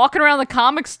walking around the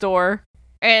comic store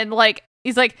and like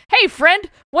he's like, "Hey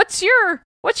friend, what's your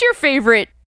favorite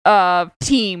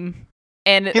team?"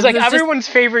 And he's like, everyone's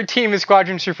favorite team is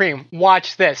Squadron Supreme.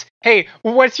 Watch this. Hey,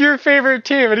 what's your favorite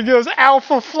team? And he goes,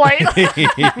 Alpha Flight.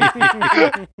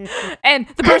 And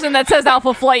the person that says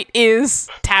Alpha Flight is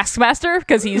Taskmaster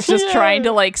because he's just trying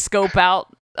to like scope out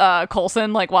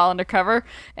Coulson like while undercover.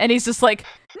 And he's just like,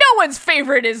 no one's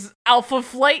favorite is Alpha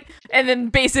Flight. And then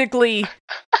basically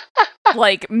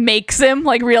like makes him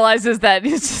like realizes that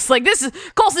it's just like, this is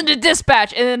Coulson to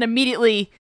dispatch. And then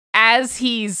immediately as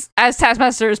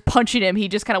Taskmaster is punching him, he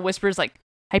just kind of whispers like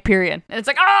Hyperion, and it's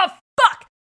like, oh fuck,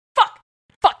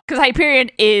 because Hyperion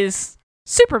is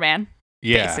Superman,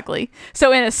 basically.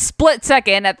 So in a split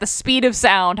second, at the speed of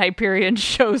sound, Hyperion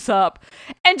shows up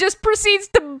and just proceeds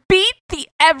to beat the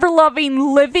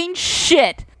ever-loving living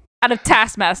shit out of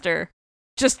Taskmaster.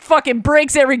 Just fucking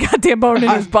breaks every goddamn bone in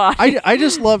his body. I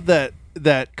just love that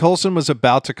Coulson was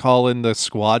about to call in the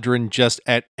squadron just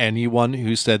at anyone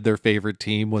who said their favorite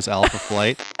team was Alpha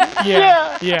Flight.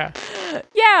 Yeah,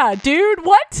 dude,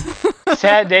 what?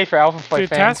 Sad day for Alpha Flight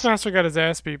fans. Taskmaster got his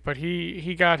ass beat, but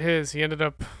he got his. He ended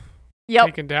up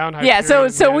taking down Hyperion. Yeah,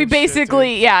 so we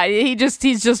basically,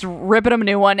 he's just ripping him a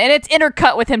new one, and it's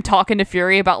intercut with him talking to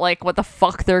Fury about like what the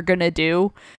fuck they're gonna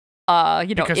do.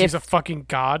 Because he's a fucking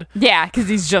god. Yeah, because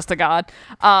he's just a god.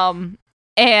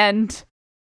 And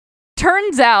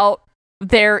turns out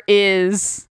there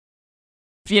is,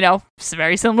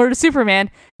 very similar to Superman,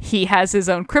 he has his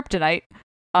own kryptonite.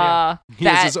 He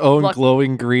has his own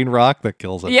glowing green rock that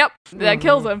kills him. Yep, that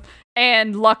kills him.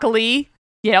 And luckily,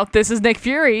 this is Nick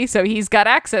Fury, so he's got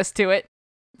access to it.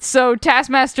 So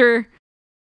Taskmaster,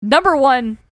 number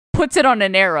one, puts it on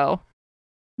an arrow.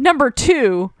 Number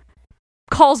two,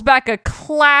 calls back a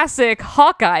classic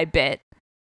Hawkeye bit.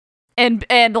 And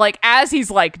like, as he's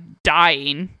like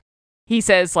dying, he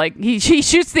says, like, he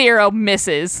shoots the arrow,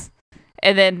 misses.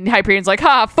 And then Hyperion's like,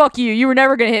 ha, fuck you. You were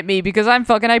never going to hit me because I'm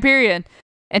fucking Hyperion.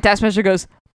 And Taskmaster goes,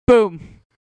 boom.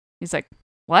 He's like,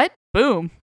 what?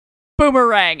 Boom.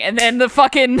 Boomerang. And then the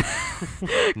fucking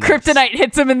kryptonite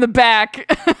hits him in the back.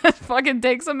 Fucking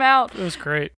takes him out. It was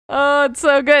great. Oh, it's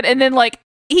so good. And then, like,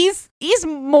 he's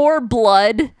more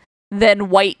blood than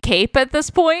White Cape at this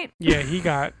point. Yeah, he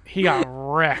got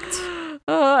wrecked.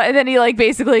 And then he like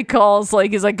basically calls,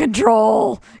 like, he's like,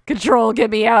 control, get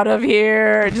me out of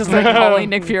here. Just like calling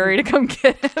Nick Fury to come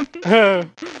get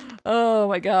him. Oh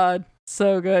my god,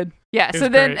 so good. Yeah, so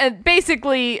then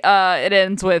basically it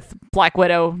ends with Black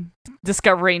Widow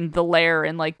discovering the lair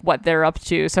and like what they're up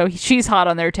to. So she's hot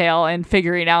on their tail and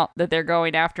figuring out that they're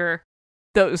going after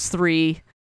those three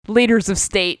leaders of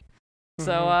state. Mm-hmm.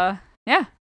 So yeah,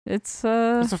 it's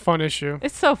a fun issue.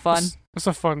 It's so fun. It's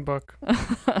a fun book.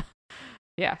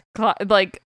 Yeah,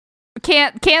 like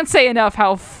can't say enough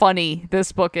how funny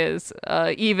this book is.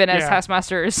 Even as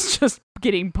Taskmaster is just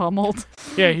getting pummeled.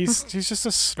 Yeah, he's just a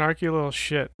snarky little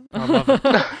shit. I love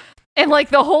it. And like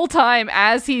the whole time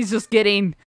as he's just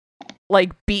getting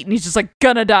like beaten, he's just like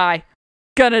gonna die.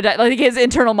 Like his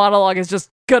internal monologue is just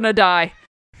gonna die.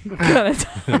 Gonna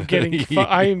die.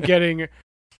 I am getting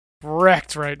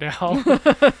wrecked right now.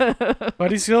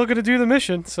 But he's still gonna do the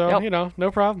mission, so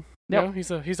no problem. Yep.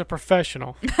 He's a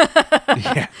professional.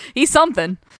 Yeah. He's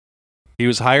something. He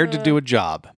was hired to do a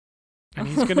job. And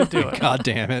he's gonna do it. God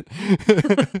damn it.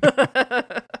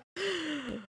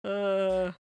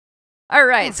 All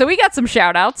right, so we got some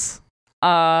shout outs.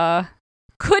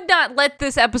 Could not let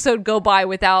this episode go by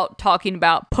without talking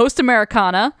about Post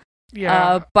Americana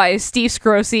by Steve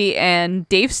Scrossi and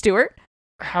Dave Stewart.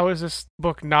 How is this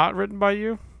book not written by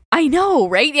you? I know,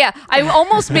 right? Yeah, I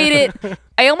almost made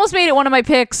it one of my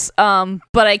picks,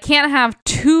 but I can't have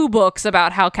two books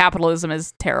about how capitalism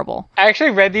is terrible. I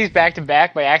actually read these back to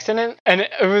back by accident, and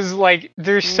it was like,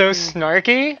 they're so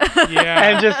snarky. Yeah.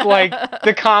 And just like,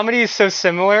 the comedy is so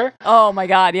similar. Oh my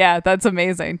god, yeah, that's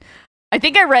amazing. I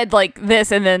think I read like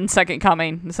this and then Second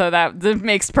Coming, so that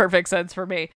makes perfect sense for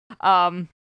me.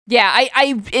 Yeah,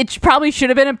 it probably should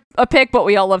have been a pick, but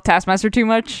we all love Taskmaster too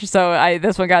much, so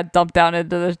this one got dumped down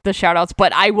into the shout-outs,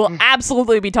 but I will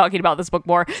absolutely be talking about this book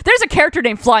more. There's a character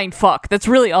named Flying Fuck. That's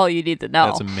really all you need to know.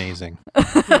 That's amazing.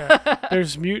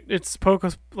 There's it's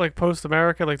Post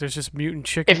America, like there's just mutant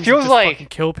chickens It feels that just like fucking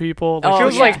kill people. It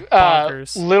feels like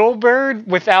Little Bird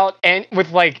with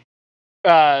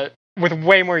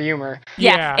way more humor.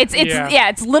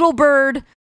 It's Little Bird.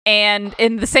 And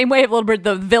in the same way of Little Bird,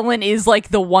 the villain is like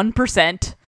the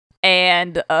 1%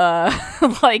 and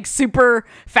like super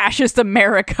fascist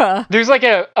America. There's like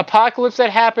a apocalypse that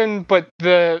happened, but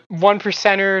the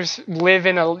 1%ers live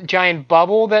in a giant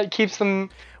bubble that keeps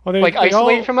them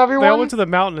isolated from everyone. They all went to the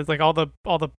mountain. It's like all the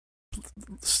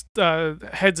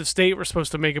heads of state were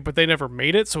supposed to make it, but they never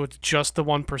made it, so it's just the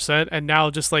 1%, and now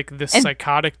just like this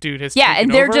psychotic dude has taken and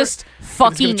they're over, just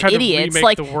fucking idiots.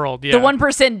 Like the world. The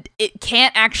 1%, it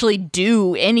can't actually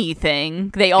do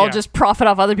anything. They all just profit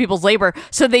off other people's labor,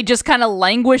 so they just kind of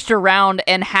languished around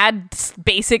and had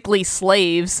basically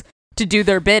slaves to do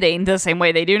their bidding the same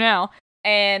way they do now.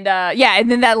 And and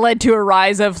then that led to a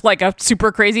rise of like a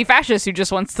super crazy fascist who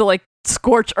just wants to like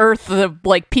scorch earth the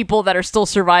like people that are still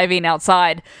surviving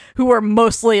outside, who are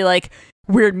mostly like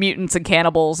weird mutants and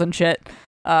cannibals and shit.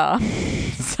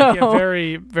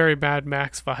 Very, very Mad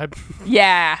Max vibe.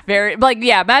 Very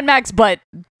Mad Max, but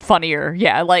funnier.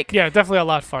 Definitely a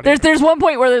lot funnier. There's one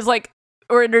point where there's like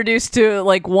we're introduced to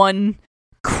like one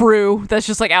crew that's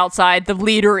just like outside. The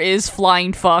leader is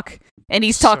Flying Fuck, and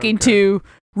he's talking to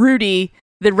Rudy,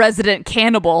 the resident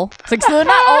cannibal. It's like, so they're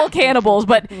not all cannibals,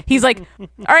 but he's like, all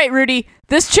right, Rudy,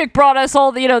 this chick brought us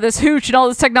all the, this hooch and all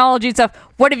this technology and stuff.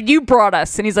 What have you brought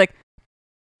us? And he's like,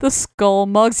 the skull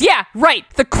mugs. Yeah, right.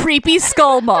 The creepy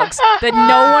skull mugs that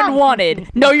no one wanted.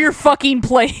 Know your fucking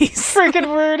place.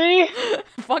 Freaking Rudy.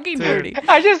 Fucking Rudy.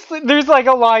 There's like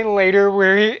a line later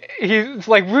where he's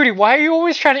like, Rudy, why are you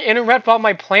always trying to interrupt all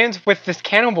my plans with this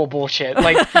cannibal bullshit?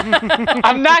 Like,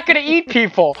 I'm not going to eat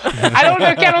people. I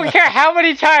don't care how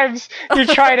many times you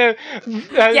try to,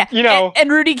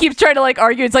 And Rudy keeps trying to like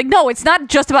argue. It's like, no, it's not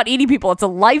just about eating people. It's a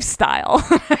lifestyle.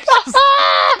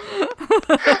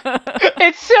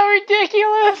 It's so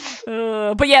ridiculous.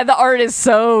 But yeah, the art is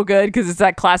so good because it's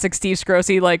that classic Steve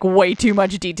Scrossi, like way too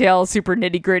much detail, super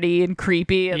nitty gritty and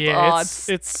creepy. And,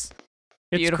 it's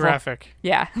beautiful. Graphic.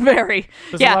 Yeah, very.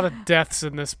 There's a lot of deaths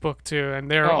in this book too, and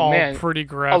they're all pretty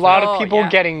graphic. A lot of people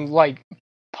getting like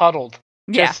puddled.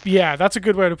 Yeah, that's a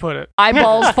good way to put it.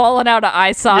 Eyeballs falling out of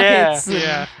eye sockets.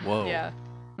 Yeah. Whoa. Yeah.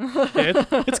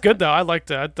 It's good though. I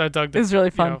liked it. I dug it. It's really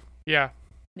fun. Yeah.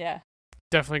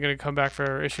 Definitely going to come back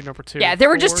for issue number 2. Yeah, there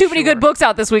were just too many good books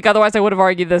out this week. Otherwise, I would have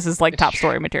argued this is like top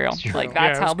story material. Like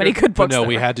that's how many good books. But no,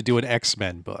 we had to do an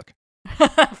X-Men book.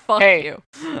 Fuck you.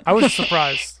 I was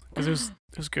surprised because it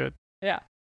was good. Yeah.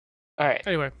 All right.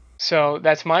 Anyway, so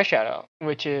that's my shout out,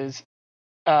 which is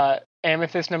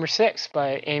Amethyst number 6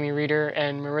 by Amy Reeder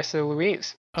and Marissa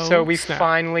Louise. So we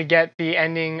finally get the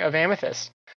ending of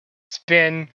Amethyst. It's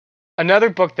been another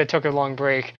book that took a long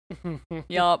break.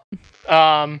 Yup.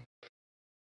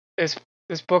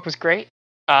 This book was great.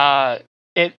 I'm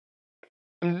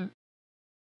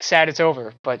sad it's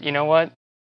over, but you know what?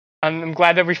 I'm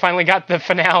glad that we finally got the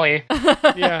finale.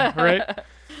 Yeah, right.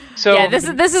 So yeah, this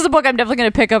is a book I'm definitely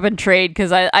going to pick up and trade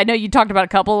because I know you talked about a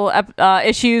couple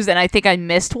issues and I think I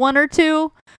missed one or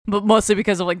two, but mostly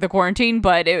because of like the quarantine.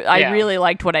 But I really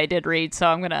liked what I did read, so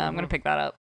I'm gonna pick that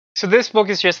up. So this book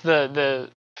is just the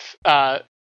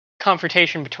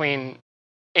confrontation between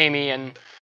Amy and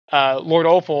Lord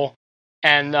Opal,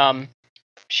 and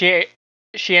she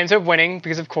ends up winning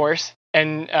because of course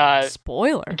and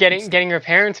spoiler getting her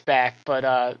parents back,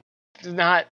 but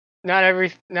not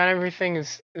everything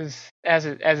is as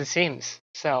it seems.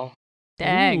 So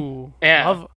dang. Ooh,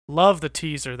 yeah, love the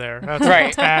teaser there. That's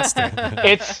right. fantastic.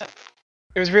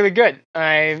 It was really good.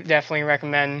 I definitely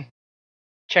recommend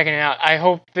checking it out. I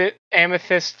hope that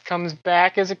Amethyst comes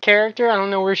back as a character. I don't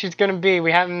know where she's gonna be.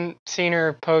 We haven't seen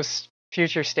her post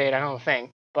Future State, I don't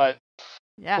think, but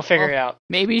yeah, we'll figure it out.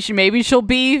 Maybe she'll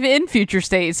be in Future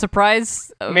State.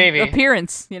 Surprise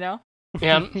appearance, you know?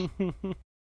 Yeah.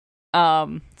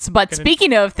 But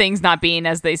speaking of things not being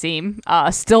as they seem,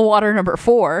 Stillwater number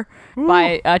 4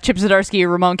 by Chip Zdarsky,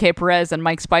 Ramon K. Perez, and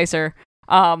Mike Spicer.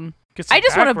 I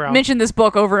just want to mention this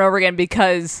book over and over again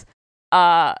because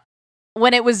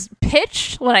when it was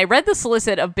pitched, when I read the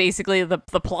solicit of basically the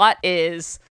plot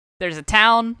is there's a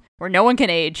town where no one can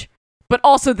age, but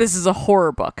also this is a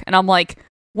horror book. And I'm like,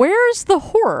 where's the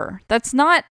horror? That's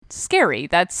not scary.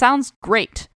 That sounds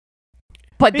great.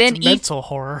 But it's then mental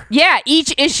horror. Yeah,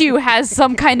 each issue has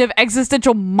some kind of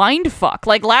existential mindfuck.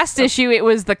 Like last issue, it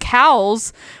was the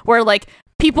cows, where like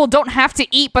people don't have to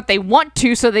eat, but they want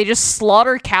to, so they just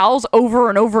slaughter cows over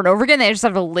and over and over again. They just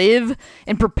have to live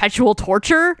in perpetual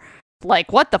torture.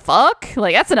 Like, what the fuck?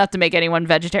 Like, that's enough to make anyone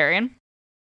vegetarian.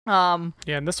 Yeah,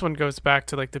 and this one goes back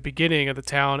to like the beginning of the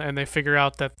town, and they figure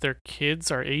out that their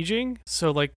kids are aging. So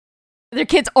like, their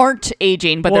kids aren't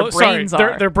aging, but their brains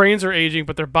are. Their brains are aging,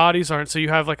 but their bodies aren't. So you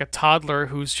have like a toddler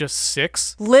who's just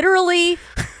 6. Literally,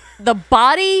 the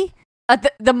body,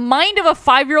 the mind of a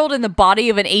 5-year-old in the body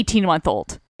of an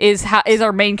 18-month-old is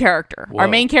our main character. Whoa. Our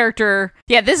main character,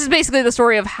 yeah, this is basically the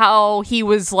story of how he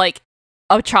was like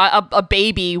a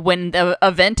baby when the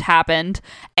event happened,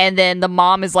 and then the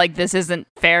mom is like, this isn't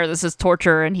fair, this is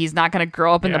torture, and he's not going to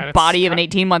grow up in the body of an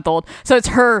 18-month-old. So it's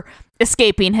her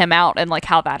escaping him out and like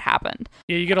how that happened.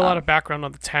 Yeah, you get a lot of background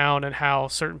on the town and how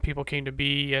certain people came to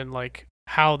be, and like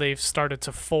how they've started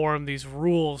to form these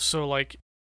rules so like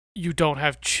you don't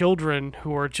have children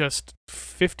who are just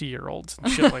 50-year-olds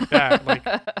and shit like that. Like,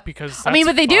 because that's I mean,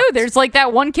 but they do. There's like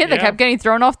that one kid that Yeah. kept getting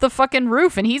thrown off the fucking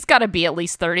roof, and he's got to be at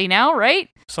least 30 now, right?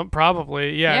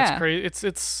 Probably. Yeah, Yeah. it's crazy.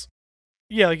 It's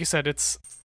yeah, like you said, it's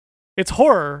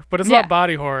horror, but it's not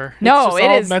body horror. No,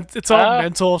 it is it's all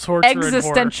mental torture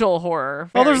existential horror.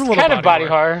 Well, there's a little kind of body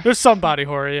horror. There's some body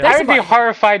horror. Yeah, I would be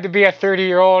horrified to be a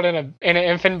 30-year-old in an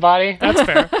infant body. That's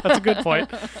fair. That's a good point.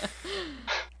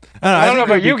 I don't know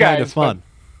about you guys. Kind of fun.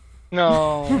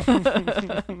 No.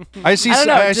 I see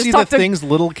the things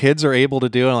little kids are able to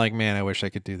do, and I'm like, man, I wish I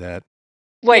could do that.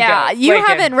 You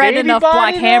haven't read enough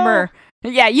Black Hammer.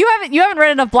 Yeah, you haven't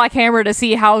read enough Black Hammer to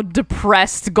see how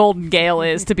depressed Golden Gale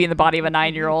is to be in the body of a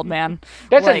 9-year-old man.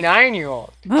 That's a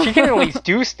 9-year-old. She can at least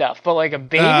do stuff, but like a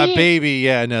baby? Baby,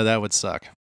 yeah, no, that would suck.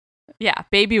 Yeah,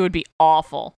 baby would be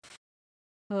awful.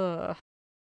 But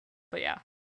yeah.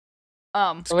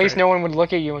 At least no one would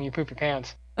look at you when you poop your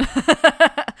pants.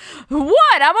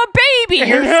 What? I'm a baby.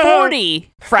 You're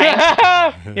 40, Frank.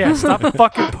 Yeah, stop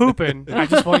fucking pooping. I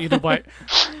just want you to wipe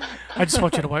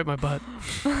my butt.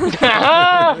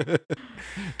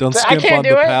 Don't skimp on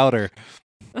the powder.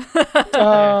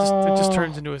 It just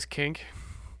turns into his kink.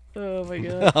 Oh my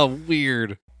god. Oh,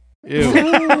 weird. Ew. You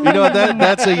know what?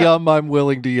 That's a yum I'm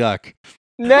willing to yuck.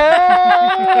 No!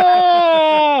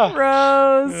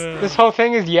 Rose. This whole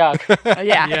thing is yuck.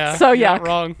 Yeah, so yuck. Not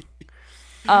wrong.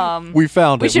 We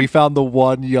found it. We found the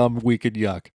one yum we could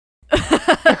yuck.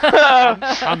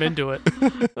 I'm into it.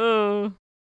 So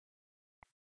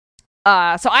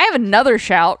I have another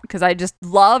shout because I just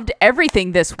loved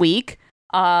everything this week.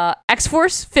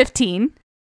 X-Force 15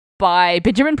 by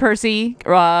Benjamin Percy,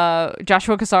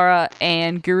 Joshua Cassara,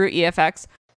 and Guru EFX.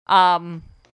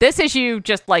 This issue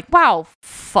just like, wow,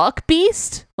 fuck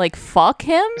Beast? Like, fuck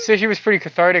him? This issue was pretty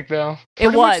cathartic, though.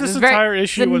 Pretty much this entire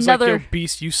issue was like, yo,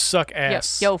 Beast, you suck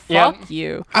ass. Yo, fuck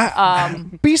you.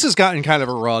 Beast has gotten kind of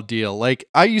a raw deal. Like,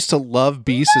 I used to love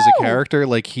Beast as a character.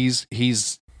 Like, he's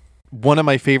one of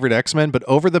my favorite X-Men, but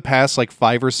over the past, like,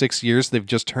 5 or 6 years, they've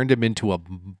just turned him into a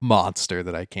monster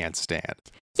that I can't stand.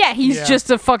 Yeah, he's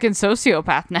just a fucking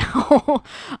sociopath now.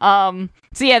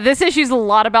 So yeah, this issue's a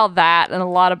lot about that and a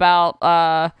lot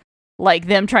about like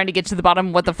them trying to get to the bottom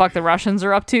of what the fuck the Russians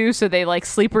are up to. So they like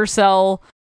sleeper cell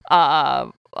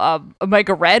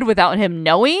Omega Red without him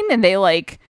knowing, and they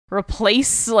like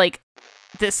replace like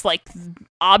this like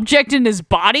object in his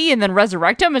body and then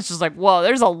resurrect him. It's just like, whoa,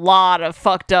 there's a lot of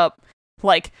fucked up.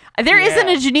 Like, there isn't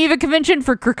a Geneva Convention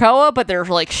for Krakoa, but there,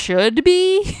 like, should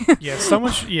be. Yeah,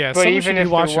 someone should be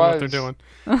watching what they're doing.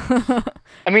 I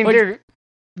mean,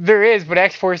 there is, but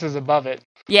X-Force is above it.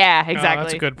 Yeah, exactly.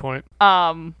 That's a good point.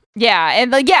 Yeah,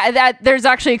 and that there's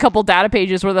actually a couple data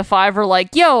pages where the 5 are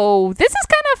like, "Yo, this is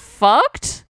kind of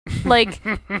fucked." Like,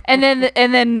 and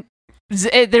then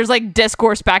there's like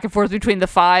discourse back and forth between the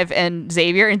 5 and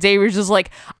Xavier, and Xavier's just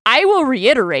like, "I will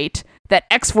reiterate that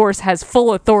X-Force has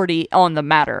full authority on the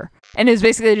matter." And it's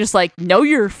basically just like, know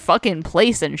your fucking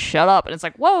place and shut up. And it's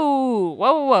like,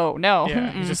 whoa, no.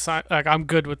 Yeah, he's just like, I'm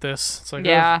good with this. It's like,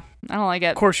 yeah, I don't like it.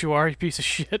 Of course you are, you piece of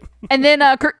shit. And then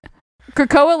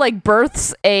Krakoa like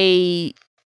births a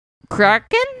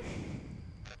kraken.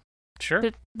 Sure.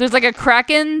 There's like a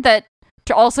kraken that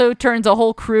also turns a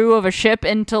whole crew of a ship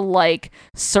into like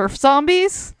surf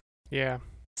zombies. Yeah.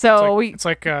 So it's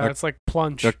like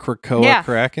Plunge. A Krakoa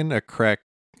Kraken, a Krakoan.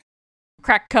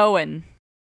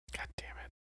 God damn it.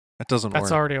 That doesn't work.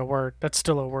 That's already a word. That's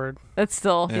still a word. That's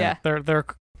still yeah. They're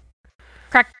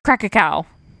Krakatoa.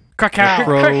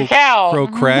 Crow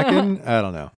Kraken? I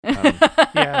don't know.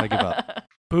 Yeah. I give up.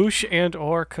 Boosh and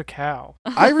or cacao.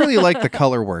 I really like the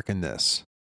color work in this.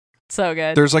 So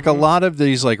good. There's like a lot of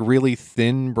these like really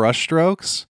thin brush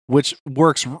strokes, which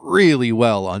works really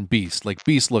well on Beast. Like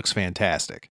Beast looks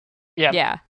fantastic.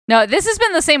 Yeah. No, this has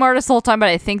been the same artist the whole time, but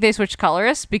I think they switched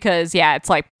colorists because, it's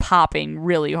like popping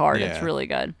really hard. Yeah. It's really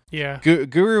good. Yeah.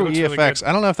 Guru Looks EFX, really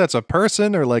I don't know if that's a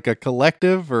person or like a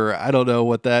collective or I don't know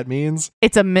what that means,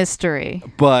 It's a mystery.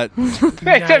 but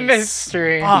It's a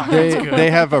mystery. Fuck, that's good.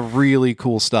 they have a really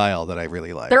cool style that I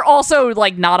really like. They're also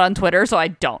like not on Twitter, so I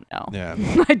don't know. Yeah.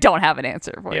 I don't have an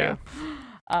answer for Yeah.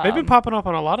 you. They've been popping up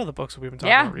on a lot of the books that we've been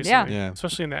talking about recently. Yeah.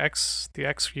 Especially in the X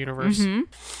universe. Mhm.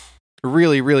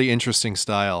 Really, really interesting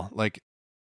style. Like,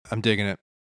 I'm digging it.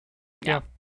 All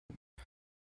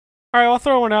right, I'll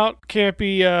throw one out. Can't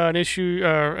be an issue.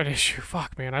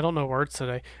 Fuck, man, I don't know words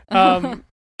today.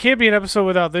 Can't be an episode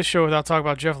without this show without talking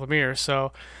about Jeff Lemire.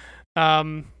 So,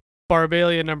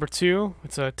 Barbalia #2.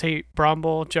 It's a Tate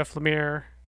Bromble, Jeff Lemire,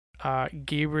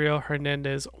 Gabriel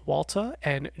Hernandez Walta,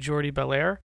 and Jordi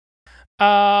Belair.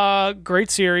 Great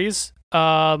series.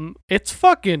 It's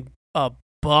fucking a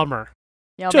bummer.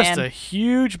 Yo, Just man. a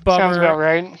huge bummer. Sounds about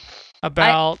right.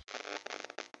 About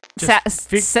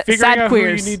figuring sad out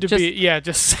queers. who you need to be. Yeah,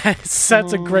 just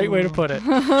sad's a great way to put it.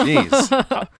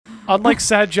 Jeez. Unlike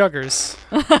sad juggers.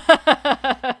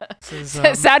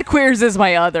 Sad queers is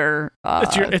my other.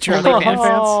 It's your OnlyFans.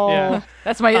 OnlyFans? Yeah.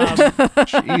 That's my.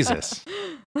 Jesus.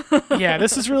 Yeah,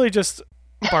 this is really just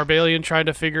Barbalian trying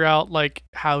to figure out like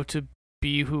how to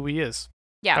be who he is.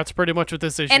 Yeah. That's pretty much what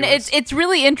this issue And is. it's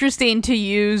really interesting to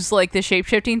use like the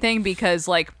shapeshifting thing because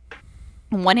like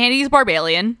on one hand he's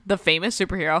Barbalian, the famous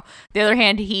superhero. The other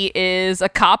hand he is a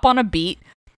cop on a beat.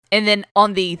 And then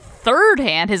on the third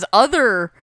hand, his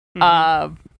other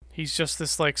he's just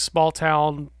this like small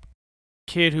town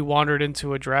kid who wandered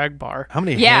into a drag bar. How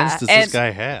many hands does this guy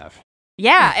have?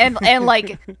 Yeah, and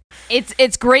like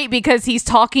it's great because he's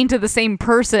talking to the same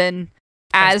person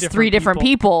as three different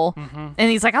people.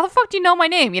 And he's like, how the fuck do you know my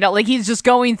name? You know, like he's just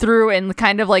going through and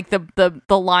kind of like the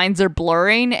lines are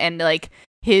blurring and like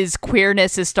his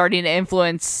queerness is starting to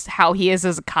influence how he is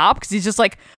as a cop because he's just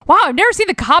like, wow, I've never seen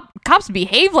the cops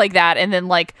behave like that. And then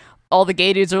like all the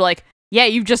gay dudes are like, yeah,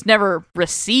 you've just never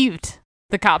received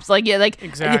the cops. Like, yeah, like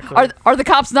exactly. Are the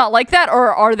cops not like that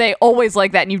or are they always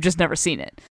like that and you've just never seen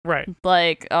it? Right.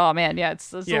 Like, oh man, yeah,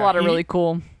 it's a lot of really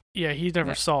cool. Yeah, he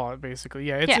never saw it basically.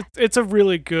 Yeah, it's a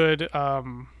really good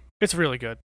it's really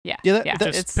good. Yeah.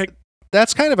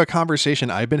 That's kind of a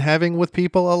conversation I've been having with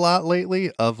people a lot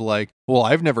lately of like, well,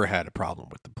 I've never had a problem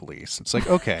with the police. It's like,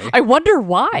 okay. I wonder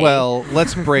why. Well,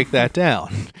 let's break that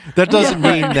down. That doesn't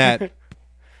mean that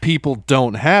people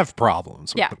don't have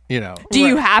problems with them, you know. Do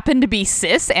you happen to be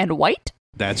cis and white?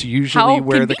 That's usually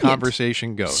where the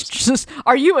conversation goes. Just,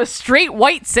 are you a straight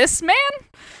white cis man?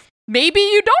 Maybe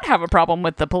you don't have a problem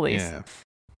with the police. Yeah.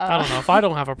 I don't know. If I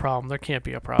don't have a problem, there can't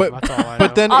be a problem. That's all I know.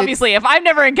 But then obviously, if I've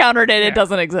never encountered it, it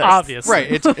doesn't exist. Obviously.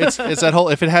 Right. It's that whole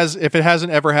if it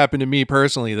hasn't ever happened to me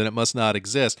personally, then it must not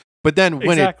exist. But then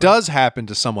when it does happen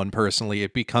to someone personally,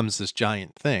 it becomes this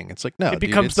giant thing. It's like, no, it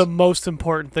becomes the most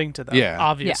important thing to them. Yeah.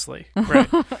 Obviously. Yeah. Right.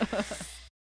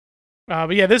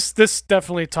 But yeah, this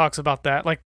definitely talks about that.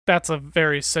 Like that's a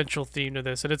very central theme to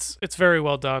this, and it's very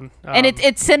well done. And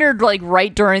it's centered like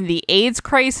right during the AIDS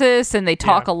crisis, and they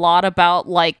talk a lot about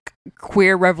like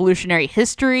queer revolutionary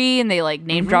history, and they like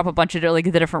name drop a bunch of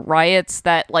like the different riots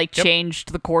that like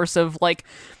changed the course of like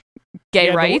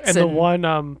gay rights. The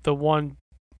one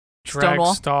drag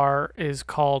Stonewall star is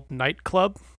called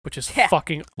Nightclub, which is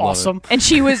fucking awesome. And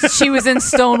she was in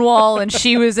Stonewall, and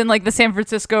she was in like the San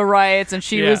Francisco riots, and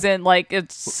she was in like,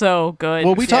 it's so good.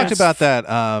 Well, we talked about that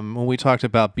when we talked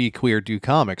about Be Queer Do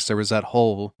Comics. There was that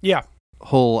whole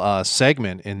whole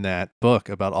segment in that book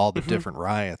about all the Mhm. different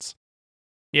riots.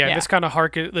 Yeah, this kind of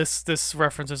this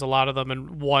references a lot of them,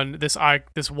 and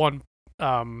this one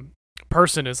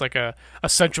person is like a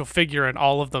central figure in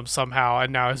all of them somehow,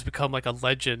 and now has become like a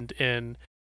legend in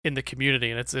the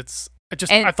community. And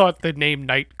I thought the name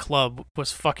Night Club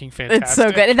was fucking fantastic. It's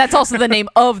so good, and that's also the name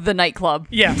of the nightclub.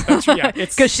 Yeah,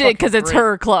 it's because it's great.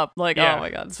 her club. Like, Yeah, oh my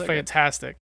god, it's so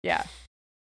fantastic. Good. Yeah.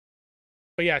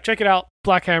 But yeah, check it out,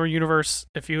 Black Hammer Universe.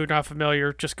 If you're not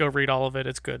familiar, just go read all of it.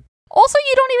 It's good. Also,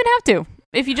 you don't even have to.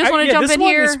 If you just want to jump this in one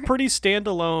here, is pretty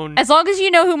standalone. as long as you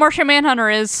know who Martian Manhunter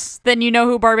is, then you know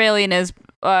who Barbalian is.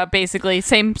 Basically,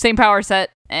 same power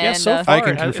set. And so far I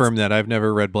can it has- confirm that. I've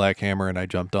never read Black Hammer, and I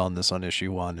jumped on this on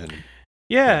issue 1. And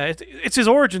Yeah, it's his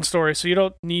origin story, so you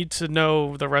don't need to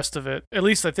know the rest of it. At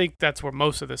least I think that's where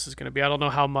most of this is going to be. I don't know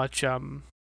how much,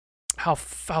 how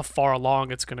far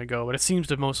along it's going to go, but it seems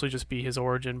to mostly just be his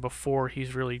origin before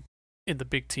he's really in the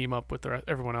big team up with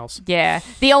everyone else. yeah,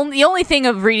 the only thing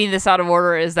of reading this out of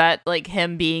order is that like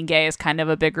him being gay is kind of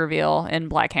a big reveal in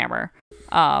Black Hammer.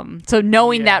 So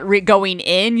knowing that going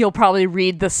in, you'll probably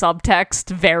read the subtext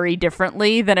very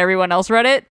differently than everyone else read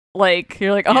it. Like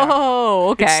you're like, oh,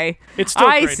 okay, it's still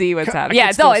I great. see what's happening. I Yeah,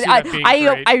 can still no, see that being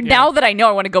great. I now that I know,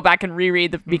 I want to go back and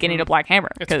reread the beginning of Black Hammer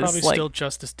It's probably because like, still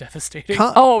just as devastating.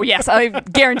 oh yes, I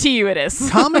guarantee you it is.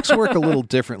 comics work a little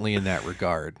differently in that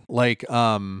regard. Like,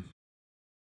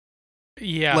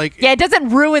 yeah, Yeah, it doesn't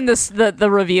ruin this the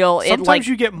reveal. Sometimes it like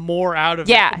you get more out of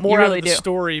Yeah, it, more you out really of the do.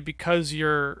 story because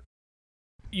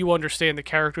you understand the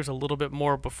characters a little bit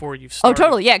more before you've oh started.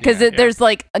 totally yeah because Yeah, there's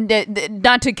like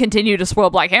not to continue to spoil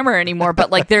Black Hammer anymore, but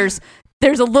like there's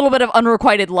a little bit of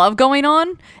unrequited love going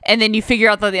on, and then you figure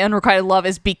out that the unrequited love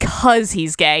is because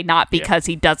he's gay, not because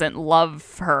he doesn't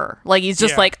love her. Like he's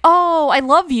just like, oh, I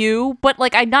love you, but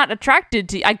like I'm not attracted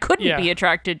to you. I couldn't be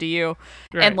attracted to you,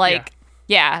 Right, and like.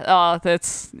 Yeah,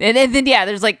 that's and then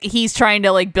there's like he's trying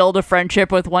to like build a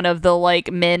friendship with one of the like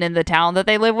men in the town that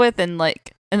they live with and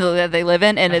that they live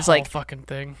in, and that it's whole like fucking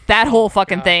thing. that whole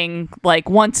fucking thing. Like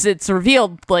once it's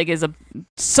revealed, like is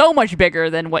so much bigger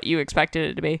than what you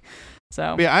expected it to be.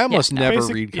 So yeah, I almost never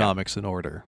read comics in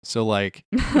order. So like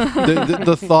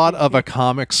the thought of a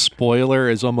comic spoiler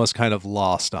is almost kind of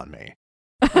lost on me.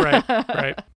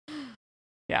 Right.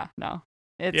 Yeah, no,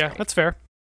 it's Yeah, great. that's fair.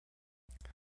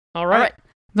 All All right. right.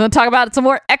 We're gonna talk about some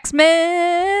more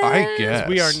X-Men. I guess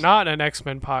We are not an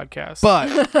X-Men podcast.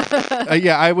 But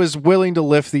yeah, I was willing to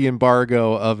lift the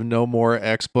embargo of no more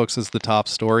X books as the top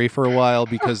story for a while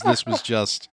because this was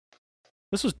just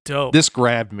this was dope. this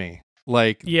grabbed me.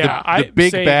 Like the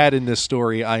big bad in this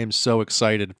story, I am so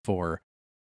excited for.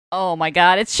 Oh my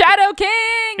god, it's Shadow King.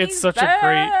 It's He's such back!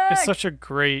 a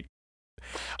great.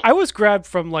 I was grabbed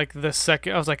from like the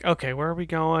second. I was like, okay, where are we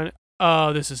going?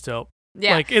 Oh, this is dope.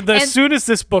 Yeah, Like as soon as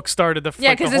this book started, the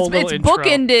because whole little it's intro.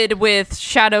 bookended with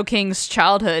Shadow King's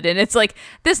childhood, and it's like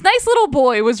this nice little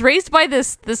boy was raised by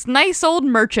this nice old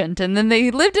merchant, and then they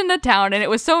lived in a town, and it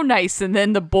was so nice, and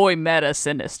then the boy met a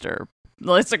sinister.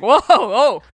 It's like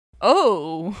whoa,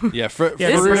 oh. Yeah, pretty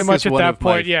Farouk much is at one that of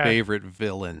point, my yeah. favorite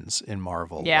villains in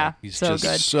Marvel. Yeah, Like, he's so just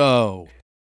good. so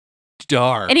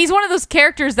dark. And he's one of those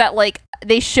characters that like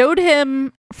they showed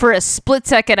him for a split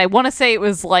second. I want to say it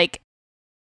was like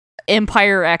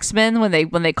Empire X-Men when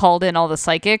they called in all the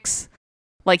psychics.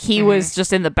 Like he was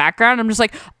just in the background. I'm just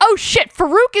like, oh shit,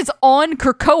 Farouk is on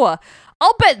Krakoa.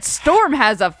 I'll bet Storm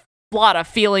has a lot of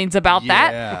feelings about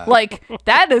Yeah. that. Like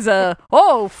that is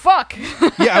oh fuck.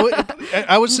 Yeah,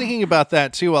 I was thinking about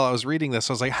that too while I was reading this.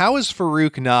 I was like, how is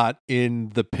Farouk not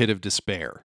in the pit of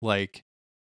despair? Like,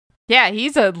 Yeah,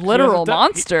 he's a literal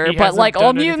monster, he but hasn't like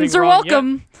all done anything mutants are wrong yet.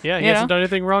 welcome. Yeah, he you hasn't know? done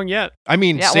anything wrong yet. I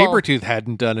mean, Yeah, well- Sabretooth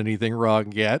hadn't done anything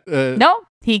wrong yet. No,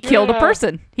 he killed a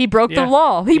person. He broke the Yeah.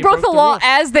 law. He broke the broke the law rules.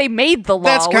 as they made the law,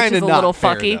 That's which kind is of a not little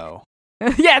fair, fucky. though.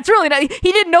 Yeah, it's really not.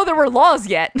 He didn't know there were laws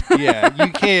yet. Yeah,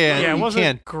 you can't. Yeah, it you wasn't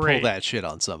can't great. pull that shit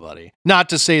on somebody. Not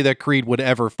to say that Creed would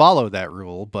ever follow that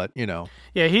rule, but you know.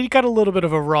 Yeah, he got a little bit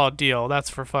of a raw deal.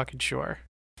 That's for fucking sure.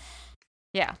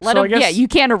 Yeah, let So I him. Yeah, guess- you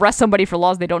can't arrest somebody for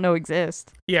laws they don't know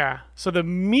exist. Yeah. So the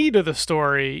meat of the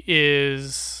story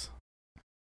is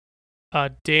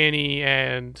Danny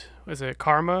and was it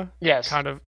Karma? Yes. Kind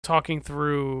of talking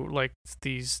through like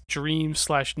these dreams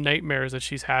 / nightmares that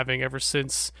she's having ever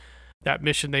since that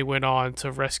mission they went on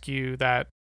to rescue that.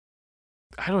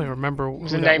 I don't even remember It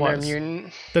was who a that nightmare was.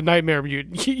 mutant. The nightmare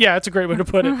mutant. Yeah, that's a great way to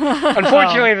put it.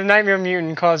 Unfortunately, the nightmare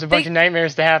mutant caused a bunch of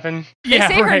nightmares to happen. They Yeah,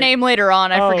 say her right. name later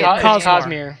on. I Oh, forget. It's Cosmar.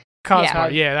 Cosmere.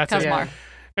 Cosmar. Yeah, that's it. Cosmar.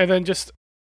 And then just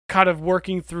kind of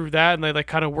working through that, and they like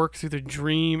kind of work through the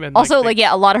dream. And also, they,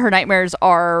 a lot of her nightmares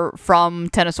are from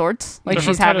Ten of Swords. Like They're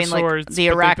she's from Ten having of like Swords, the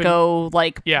but they've been-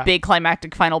 Araco big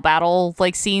climactic final battle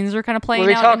like scenes are kind of playing Well,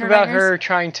 they out. talk in her about nightmares. her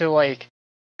trying to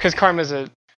because Karma's a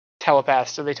telepath,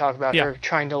 so they talk about her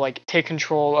trying to take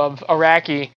control of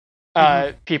Iraqi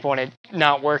people and it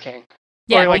not working.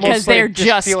 Yeah, Or, because they're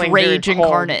just feeling very rage cold.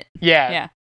 incarnate. Yeah. Yeah.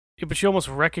 Yeah, but she almost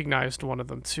recognized one of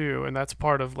them too, and that's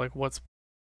part of like what's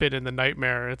been in the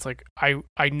nightmare. It's like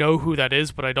I know who that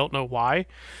is, but I don't know why.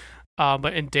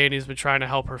 And Danny's been trying to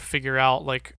help her figure out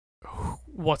like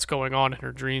what's going on in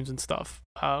her dreams and stuff.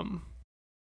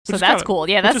 So that's cool.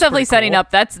 Yeah, that's is definitely pretty setting cool.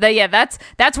 up.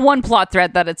 That's one plot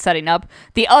thread that it's setting up.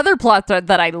 The other plot thread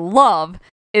that I love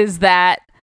is that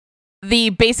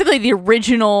basically the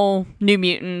original New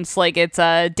Mutants, like it's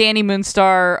Danny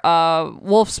Moonstar,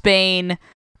 Wolfsbane,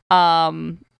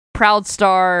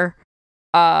 Proudstar,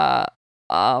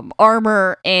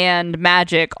 Armor, and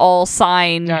Magic all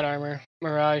signed. Not Armor.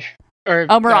 Mirage. Or,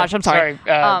 Mirage, I'm sorry.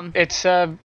 It's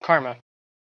Karma.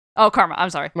 Oh, Karma. I'm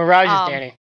sorry. Mirage is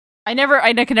Danny. I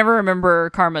can never remember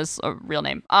Karma's real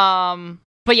name.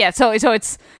 But yeah, so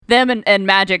it's them and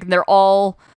Magic, and they're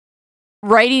all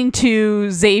writing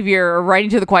to Xavier or writing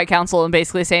to the Quiet Council and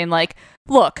basically saying like,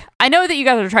 look, I know that you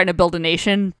guys are trying to build a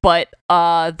nation, but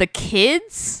the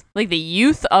kids, like the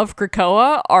youth of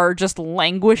Krakoa, are just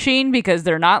languishing because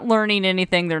they're not learning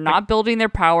anything. They're not building their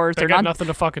powers. They got nothing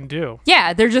to fucking do.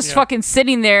 Yeah, they're just fucking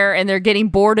sitting there and they're getting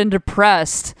bored and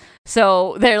depressed.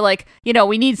 So they're like,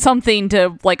 we need something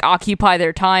to like occupy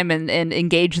their time and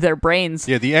engage their brains.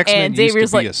 Yeah, the X-Men And used Xavier's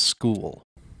to be like- a school.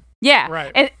 Yeah,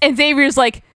 Right. And Xavier's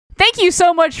like, thank you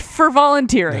so much for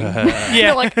volunteering. Yeah.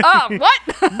 They're like, oh, what?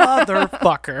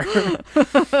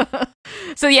 Motherfucker.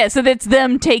 So that's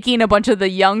them taking a bunch of the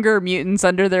younger mutants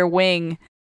under their wing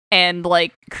and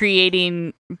like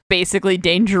creating basically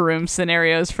danger room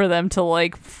scenarios for them to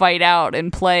like fight out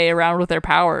and play around with their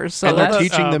powers. So and they're that's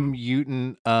teaching them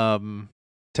mutant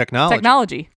technology.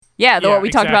 technology. Yeah, Yeah, what we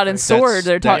talked about in exactly. Sword.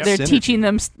 They're That's they're synergy. teaching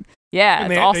them. Yeah,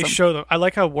 And it's they awesome. show them. I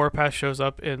like how Warpath shows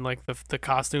up in like the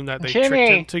costume that they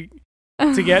Jimmy! tricked him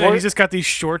to get, and he's just got these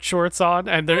short shorts on,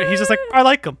 and he's just like, I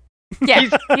like them. Yeah,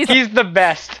 He's the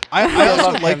best. I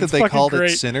also love like him. that It's they fucking called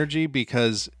great. it synergy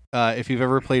because if you've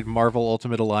ever played Marvel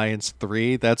Ultimate Alliance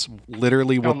 3, that's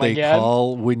literally what my they God.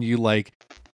 call when you like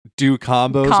do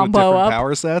combos with Combo different up.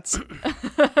 power sets. Dude, Yeah,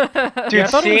 I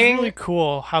thought it was seeing really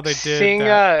cool how they did seeing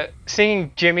that.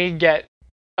 seeing Jimmy get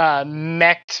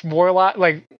mech'd warlock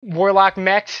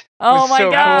mech'd Oh was my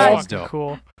so God. cool. That's dope.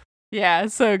 Cool. Yeah,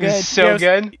 it's so It good. was so Yeah, it was-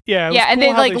 good. Yeah, it was Yeah, and cool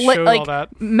then, how like, they li- showed like- all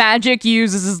that. Magic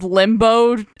uses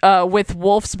Limbo with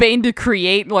Wolfsbane to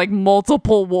create like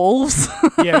multiple wolves.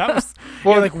 Yeah, that was.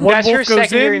 Well, like, one that's her wolf goes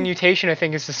secondary in. mutation. I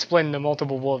think is to split into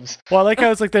multiple wolves. Well, I like how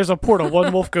it's like there's a portal.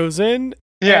 One wolf goes in,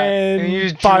 Yeah, and, and you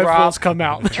just 5 drop- wolves come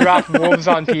out. Drop wolves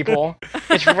on people.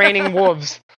 It's raining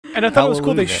wolves. And I thought it was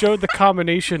cool. They Hallelujah. showed the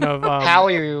combination of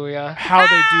Hallelujah. how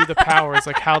they do the powers,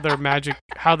 like how their magic,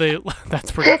 how they.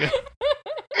 That's pretty good.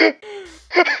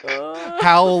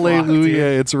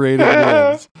 Hallelujah, it's raining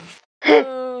wolves.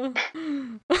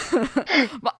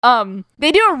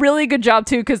 They do a really good job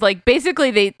too, because like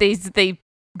basically they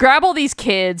grab all these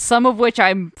kids, some of which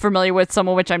I'm familiar with, some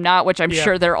of which I'm not, which I'm Yeah.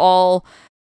 sure they're all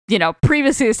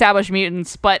previously established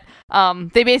mutants, but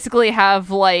they basically have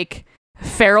like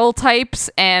feral types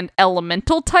and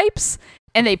elemental types,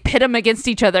 and they pit them against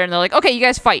each other, and they're like, okay, you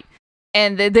guys fight,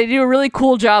 and they do a really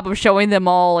cool job of showing them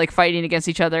all like fighting against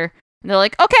each other. And they're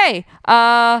like, okay,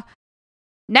 now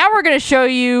we're gonna show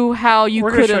you how you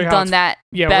We're gonna could show you have how done it's- that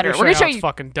Yeah, better. we're gonna show you how you it's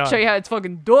fucking done. show you how it's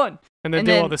fucking done. and then and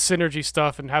do then- all the synergy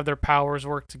stuff and have their powers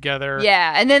work together.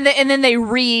 Yeah, and then they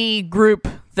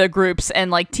regroup the groups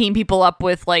and like team people up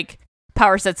with like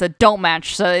power sets that don't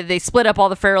match. So they split up all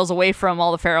the ferals away from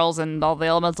all the ferals and all the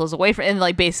elementals away from, and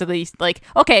like basically like,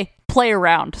 okay, play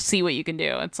around, see what you can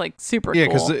do. It's like super Yeah,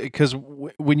 cool. because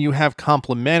when you have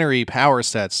complementary power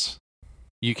sets,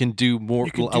 you can do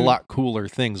a lot cooler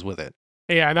things with it.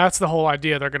 Yeah, and that's the whole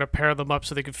idea. They're gonna pair them up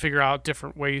so they can figure out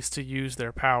different ways to use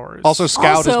their powers. Also,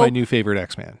 Scout is Also- my new favorite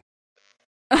X-Man.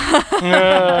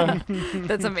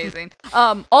 That's amazing.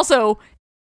 Also,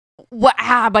 what?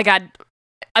 My God,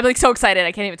 I'm like so excited.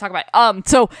 I can't even talk about it.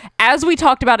 So as we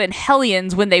talked about in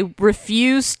Hellions, when they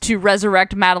refused to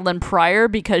resurrect Madeline Pryor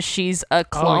because she's a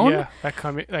clone, Oh yeah, that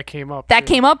came up. that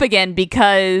too. came up again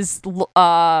because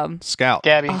Scout.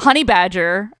 Gabby. Honey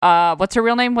Badger. What's her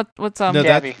real name? What's No, that-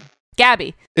 Gabby.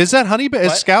 Gabby? Is that Honey? Is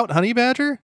What? Scout Honey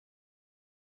Badger?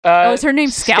 Oh, is her name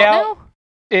Scout now?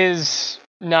 Is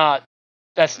not.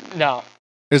 That's no.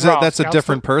 Is Wrong. that's a Scout's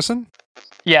different person?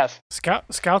 Yes.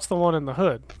 Scout's the one in the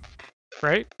hood.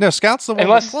 right? No, Scout's the one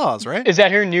Unless- with claws, right? Is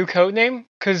that her new code name?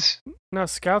 Because No,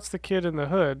 Scout's the kid in the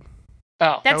hood.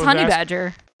 oh, That's was Honey asked-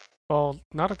 Badger. Well,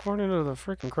 not according to the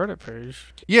freaking credit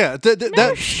page. Yeah,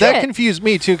 that shit. confused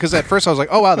me too, because at first I was like,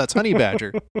 "Oh wow, that's Honey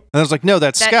Badger," and I was like, "No,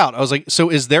 that's That- Scout." I was like, "So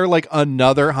is there like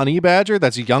another Honey Badger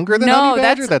that's younger than Honey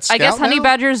Badger? That's Scout I guess Honey now?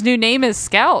 Badger's new name is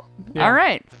Scout. Yeah. All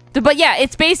right. But yeah,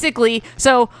 it's basically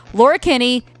so Laura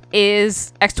Kinney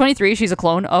is X-23. She's a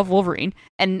clone of Wolverine,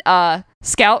 and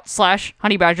Scout /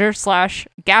 Honey Badger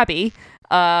 / Gabby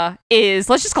is,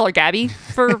 let's just call her Gabby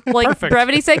for like Perfect.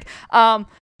 brevity's sake.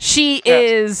 She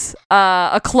is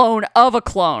a clone of a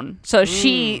clone, so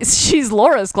she's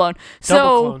Laura's clone.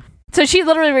 Double clone. So she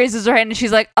literally raises her hand and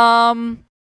she's like,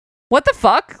 what the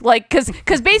fuck? Like,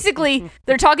 cause basically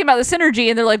they're talking about the synergy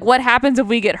and they're like, what happens if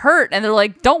we get hurt? And they're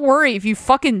like, don't worry, if you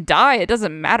fucking die, it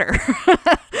doesn't matter.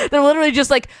 They're literally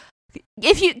just like,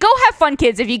 if you go have fun,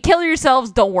 kids. If you kill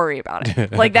yourselves, don't worry about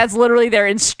it. Like, that's literally their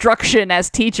instruction as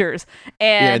teachers.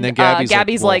 And, then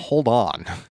Gabby's "Well, like, hold on.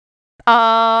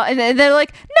 and then they're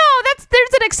like, no, there's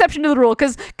an exception to the rule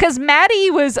because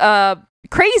Maddie was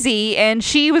crazy and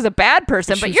she was a bad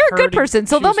person, but She's you're a good hurting- person,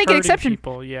 so she they'll was make an hurting exception.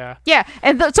 People, yeah. Yeah,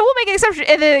 and so we'll make an exception,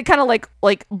 and then kind of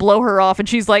like blow her off, and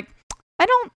she's like, I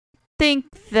don't think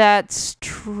that's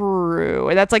true.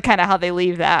 And that's like kind of how they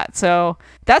leave that. So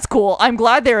that's cool. I'm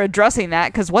glad they're addressing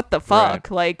that because what the fuck?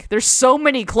 Right. Like, there's so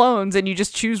many clones, and you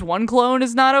just choose one clone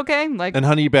is not okay. Like, And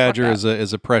Honey Badger that.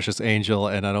 is a precious angel,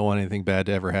 and I don't want anything bad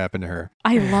to ever happen to her.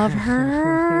 I love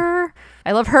her.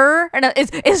 I love her. And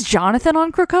is Jonathan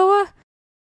on Krakoa?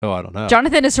 Oh, I don't know.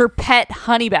 Jonathan is her pet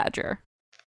honey badger.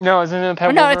 no, isn't it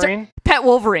Pet No, it's Wolverine? Pet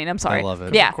Wolverine. I'm sorry. I love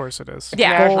it. Yeah. Of course it is.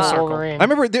 Yeah. Full Full circle. Wolverine. I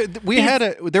remember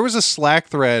there was a Slack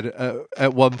thread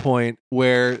at one point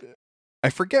where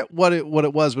I forget what it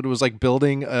was, but it was like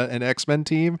building an X-Men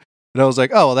team, and I was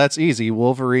like, oh, well, that's easy: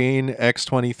 Wolverine,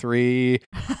 X-23,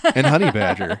 and Honey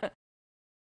Badger.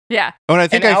 Yeah. Oh, and I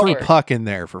think And I threw Albert. Puck in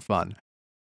there for fun.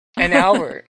 And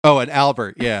Albert. Oh, and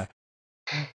Albert, yeah,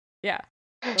 Yeah.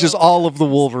 just all of the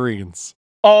Wolverines.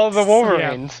 All the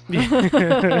Wolverines.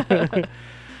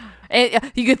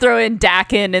 And you could throw in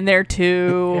Dakin in there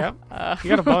too. Yep. You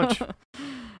got a bunch.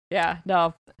 Yeah,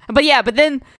 no. But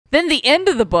then the end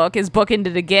of the book is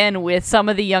bookended again with some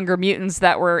of the younger mutants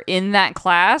that were in that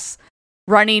class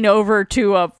running over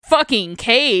to a fucking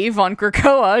cave on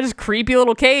Krakoa, just creepy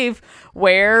little cave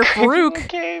where Farouk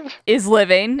Cave. is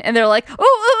living, and they're like, ooh,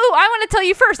 I want to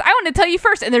tell you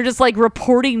first, and they're just like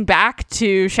reporting back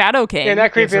to Shadow King. Yeah,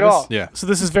 not creepy so at all. Yeah, So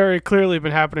this has very clearly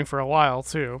been happening for a while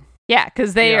too. Yeah,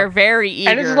 because they Yeah. are very eager.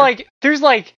 And it's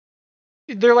like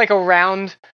they're like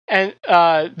around and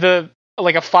the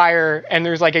like a fire, and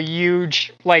there's like a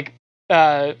huge like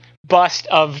bust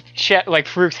of like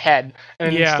Farouk's head,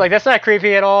 and Yeah. it's like that's not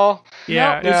creepy at all.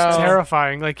 Yeah, No. it's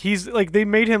terrifying. Like he's like they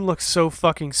made him look so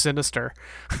fucking sinister.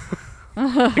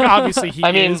 Like obviously he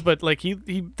I mean- is, but like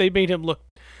they made him look.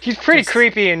 He's pretty Just-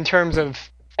 creepy in terms of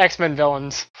X-Men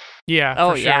villains. Yeah.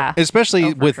 Oh for sure. yeah. especially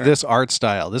Oh, for with sure. this art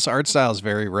style. This art style is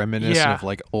very reminiscent Yeah. of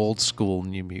like old school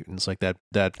New Mutants, like that.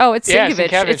 Oh, it's Yeah, Sienkiewicz.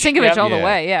 Sienkiewicz. It's Sienkiewicz Yep. all the Yeah.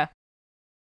 way. Yeah.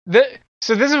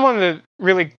 So this is one of the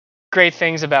really great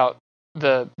things about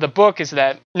the book is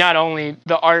that not only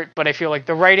the art, but I feel like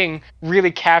the writing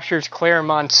really captures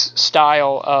Claremont's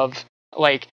style of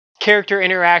like character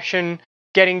interaction,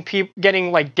 getting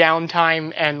like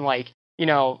downtime and like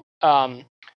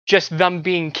just them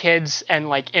being kids and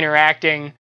like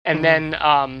interacting, and then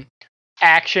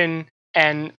action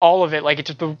and all of it. Like it's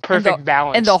just the perfect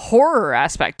balance. And the horror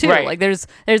aspect too. Right. Like there's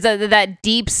that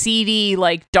deep seedy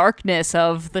like darkness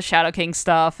of the Shadow King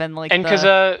stuff and like And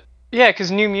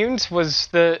because New Mutants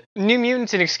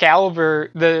and Excalibur,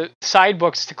 the side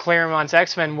books to Claremont's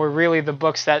X-Men were really the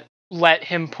books that let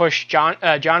him push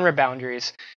genre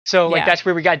boundaries. So like Yeah. that's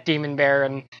where we got Demon Bear,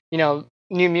 and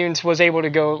New Mutants was able to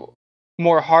go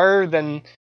more horror than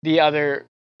the other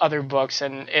books,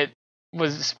 and it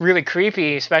was really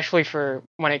creepy, especially for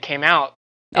when it came out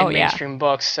in Oh, yeah. mainstream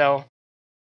books. So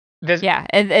this yeah,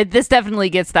 and this definitely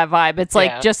gets that vibe. It's like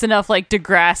Yeah. just enough like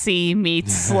Degrassi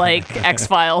meets like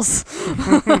X-Files.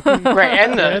 right,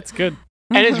 and That's good.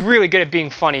 and it's really good at being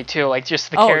funny too, like just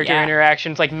the Oh, character yeah.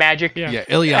 interactions, like Magic Yeah. Yeah,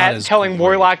 Ileana is telling great.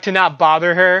 Warlock to not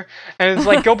bother her, and it's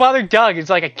like, go bother Doug. It's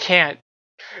like, I can't.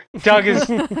 Doug is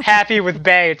happy with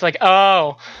Bay. It's like,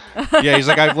 oh, Yeah, he's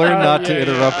like, I've learned not to yeah,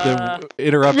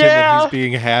 interrupt him Yeah. when he's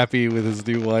being happy with his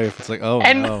new wife. It's like, oh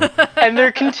And- no. and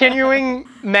they're continuing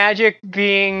Magic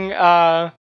being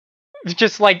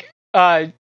just like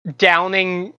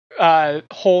downing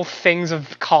whole things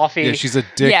of coffee. Yeah, she's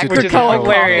addicted Yeah, to which is Krakoa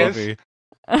hilarious. coffee.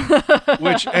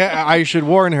 Which I should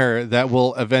warn her that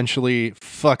will eventually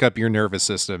fuck up your nervous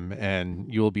system,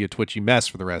 and you will be a twitchy mess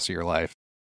for the rest of your life.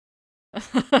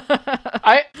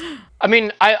 I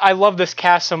mean, I love this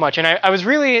cast so much, and I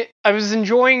was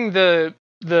enjoying the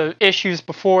issues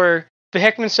before. The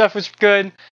Hickman stuff was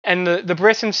good, and the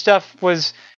Brisson stuff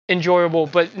was enjoyable.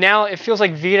 But now it feels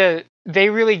like Vita, they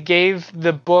really gave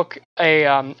the book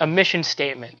a mission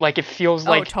statement. Like it feels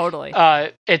like totally.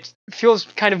 It feels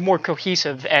kind of more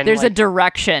cohesive, and there's a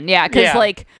direction. Yeah, because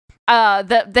like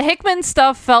the Hickman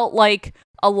stuff felt like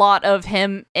a lot of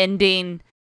him ending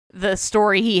the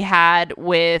story he had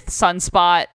with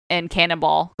Sunspot and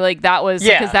Cannonball. Like that was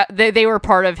because they were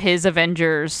part of his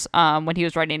Avengers when he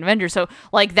was writing Avengers. So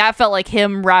like that felt like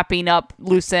him wrapping up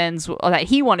loose ends that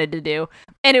he wanted to do,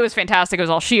 and it was fantastic. It was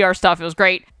all Shi'ar stuff. It was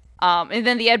great. And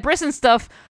then the Ed Brisson stuff,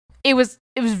 it was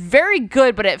very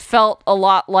good, but it felt a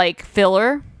lot like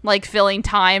filler, like filling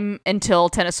time until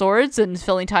Ten of Swords and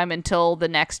filling time until the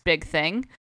next big thing.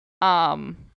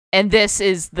 And this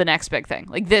is the next big thing.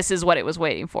 Like, this is what it was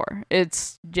waiting for.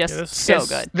 It's just so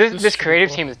good. This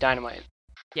creative team is dynamite.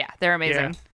 Yeah, they're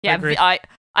amazing. Yeah, I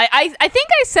think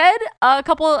I said a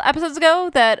couple episodes ago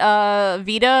that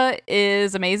Vita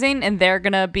is amazing, and they're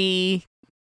going to be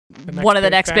one of the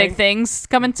next big things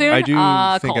coming soon. I do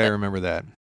think I remember that.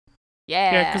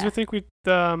 Yeah, because I think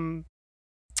I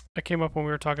came up when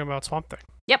we were talking about Swamp Thing.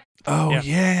 Yep. Oh,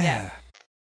 yeah.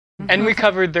 And we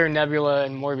covered their Nebula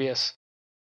and Morbius.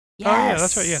 Yes. Oh yeah,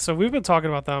 that's right. Yeah, so we've been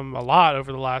talking about them a lot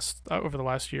over the last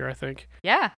year, I think.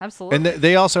 Yeah, absolutely. And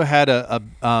they also had a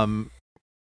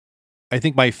I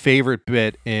think my favorite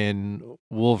bit in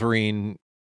Wolverine,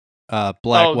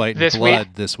 Black, White, and Blood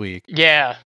this week.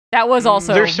 Yeah, that was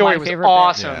also their story my was favorite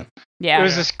awesome. Yeah, it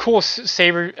was this cool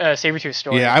Sabretooth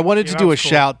story. Yeah, I wanted to do a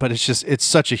shout, but it's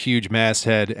such a huge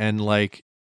masthead, and like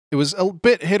it was a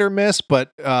bit hit or miss,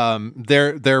 but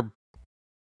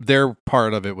their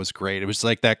part of it was great. It was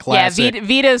like that classic. Yeah,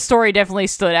 Vita's story definitely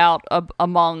stood out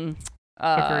among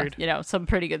Agreed. Some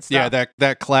pretty good stuff. Yeah,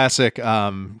 that classic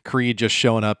Creed just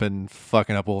showing up and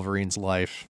fucking up Wolverine's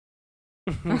life.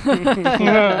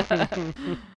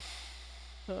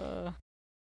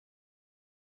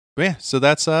 Yeah, so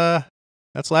that's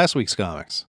last week's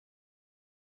comics.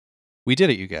 We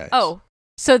did it, you guys. Oh,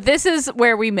 so this is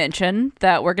where we mention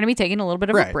that we're going to be taking a little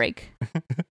bit of a break.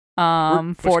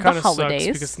 For the holidays,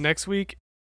 sucks because next week,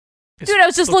 dude, I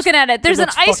was just looking at it. There's an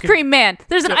Ice Cream Man.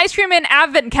 There's an Ice Cream Man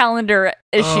Advent calendar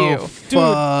issue.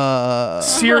 Dude,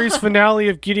 series finale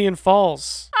of Gideon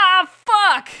Falls. Ah,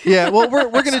 fuck. Yeah, well,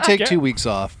 we're gonna take 2 weeks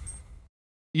off.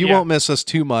 You won't miss us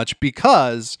too much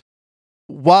because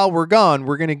while we're gone,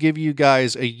 we're gonna give you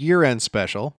guys a year-end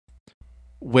special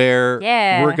where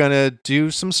we're gonna do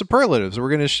some superlatives.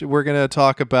 We're gonna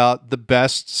talk about the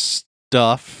best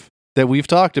stuff that we've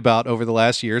talked about over the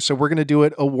last year. So we're going to do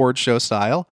it award show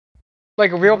style.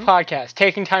 Like a real podcast,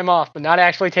 taking time off, but not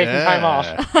actually taking time off.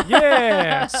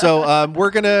 Yeah. So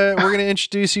we're going to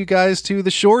introduce you guys to the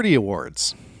Shorty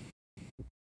Awards.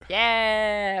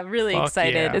 Yeah, really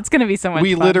excited. Yeah. It's going to be so much fun.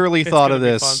 We literally thought of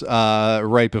this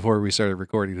right before we started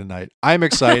recording tonight. I'm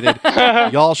excited.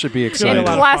 Y'all should be excited. In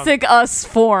classic us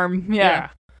form. Yeah.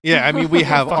 Yeah, I mean, we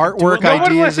have artwork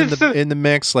ideas in the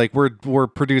mix. Like we're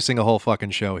producing a whole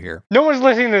fucking show here. No one's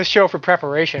listening to the show for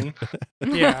preparation.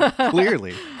 Yeah,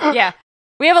 clearly. Yeah,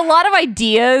 we have a lot of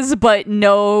ideas, but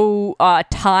no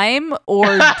time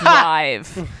or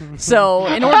drive. So,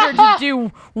 in order to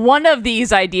do one of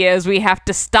these ideas, we have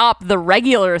to stop the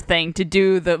regular thing to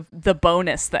do the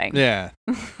bonus thing. Yeah,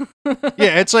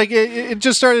 yeah. It's like it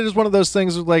just started as one of those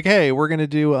things. Like, hey, we're gonna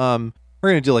do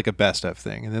like a best of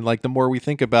thing, and then like the more we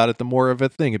think about it, the more of a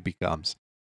thing it becomes.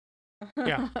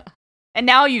 Yeah. And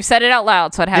now you've said it out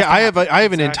loud, so it has. Yeah, I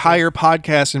have an entire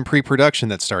podcast in pre-production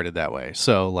that started that way.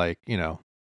 So like Fair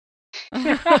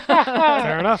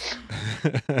enough.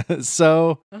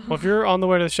 So, well, if you're on the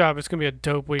way to the shop, it's gonna be a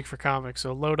dope week for comics.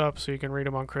 So load up so you can read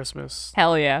them on Christmas.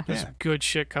 Hell yeah! There's good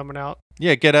shit coming out.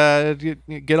 Yeah, get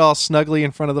all snugly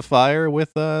in front of the fire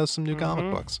with some new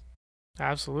comic books.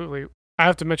 Absolutely. I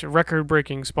have to mention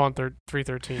record-breaking Spawn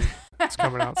 313. It's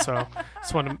coming out, so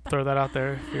just want to throw that out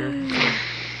there if you're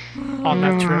on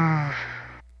that trip.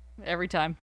 Every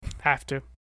time. Have to.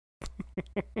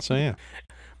 So yeah.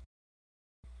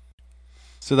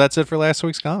 So that's it for last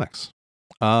week's comics.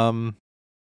 Follow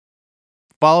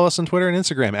us on Twitter and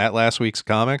Instagram at Last Week's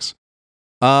Comics.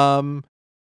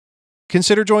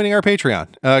 Consider joining our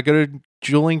Patreon. Go to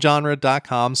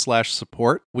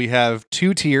duelinggenre.com/support. We have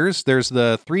 2 tiers. There's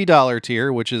the $3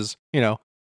 tier, which is,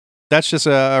 that's just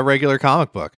a regular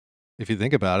comic book. If you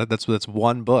think about it, that's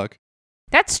one book.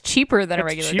 That's cheaper than a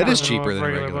regular It is book. cheaper than a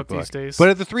regular book these days. But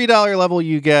at the $3 level,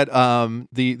 you get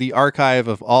the archive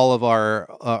of all of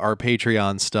our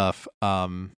Patreon stuff.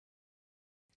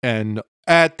 And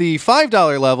at the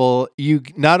 $5 level, you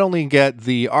not only get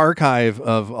the archive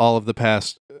of all of the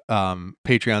past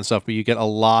Patreon stuff, but you get a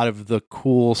lot of the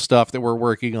cool stuff that we're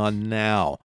working on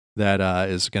now that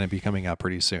is going to be coming out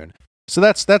pretty soon. So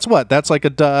that's like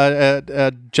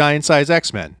a giant size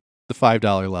X-Men, the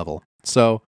 $5 level.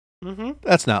 So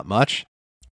that's not much.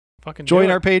 Fucking join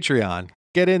our Patreon.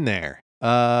 Get in there.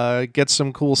 Get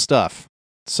some cool stuff.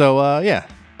 So yeah.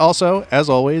 Also, as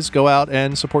always, go out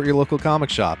and support your local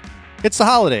comic shop. It's the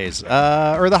holidays,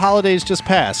 or the holidays just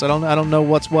passed. I don't know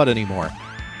what's what anymore.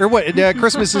 Or what?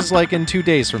 Christmas is like in 2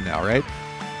 days from now, right?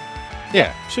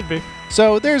 Yeah, should be.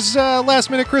 So there's last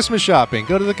minute Christmas shopping.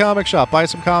 Go to the comic shop, buy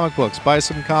some comic books, buy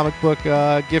some comic book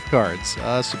gift cards.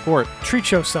 Support.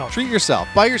 Treat yourself. Treat yourself.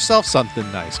 Buy yourself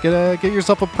something nice. Get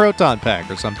yourself a Proton pack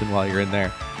or something while you're in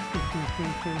there.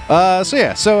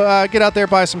 So get out there,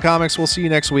 buy some comics. We'll see you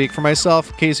next week. For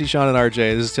myself, Casey, Sean, and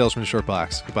RJ, this is Tales from the Short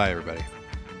Box. Goodbye, everybody.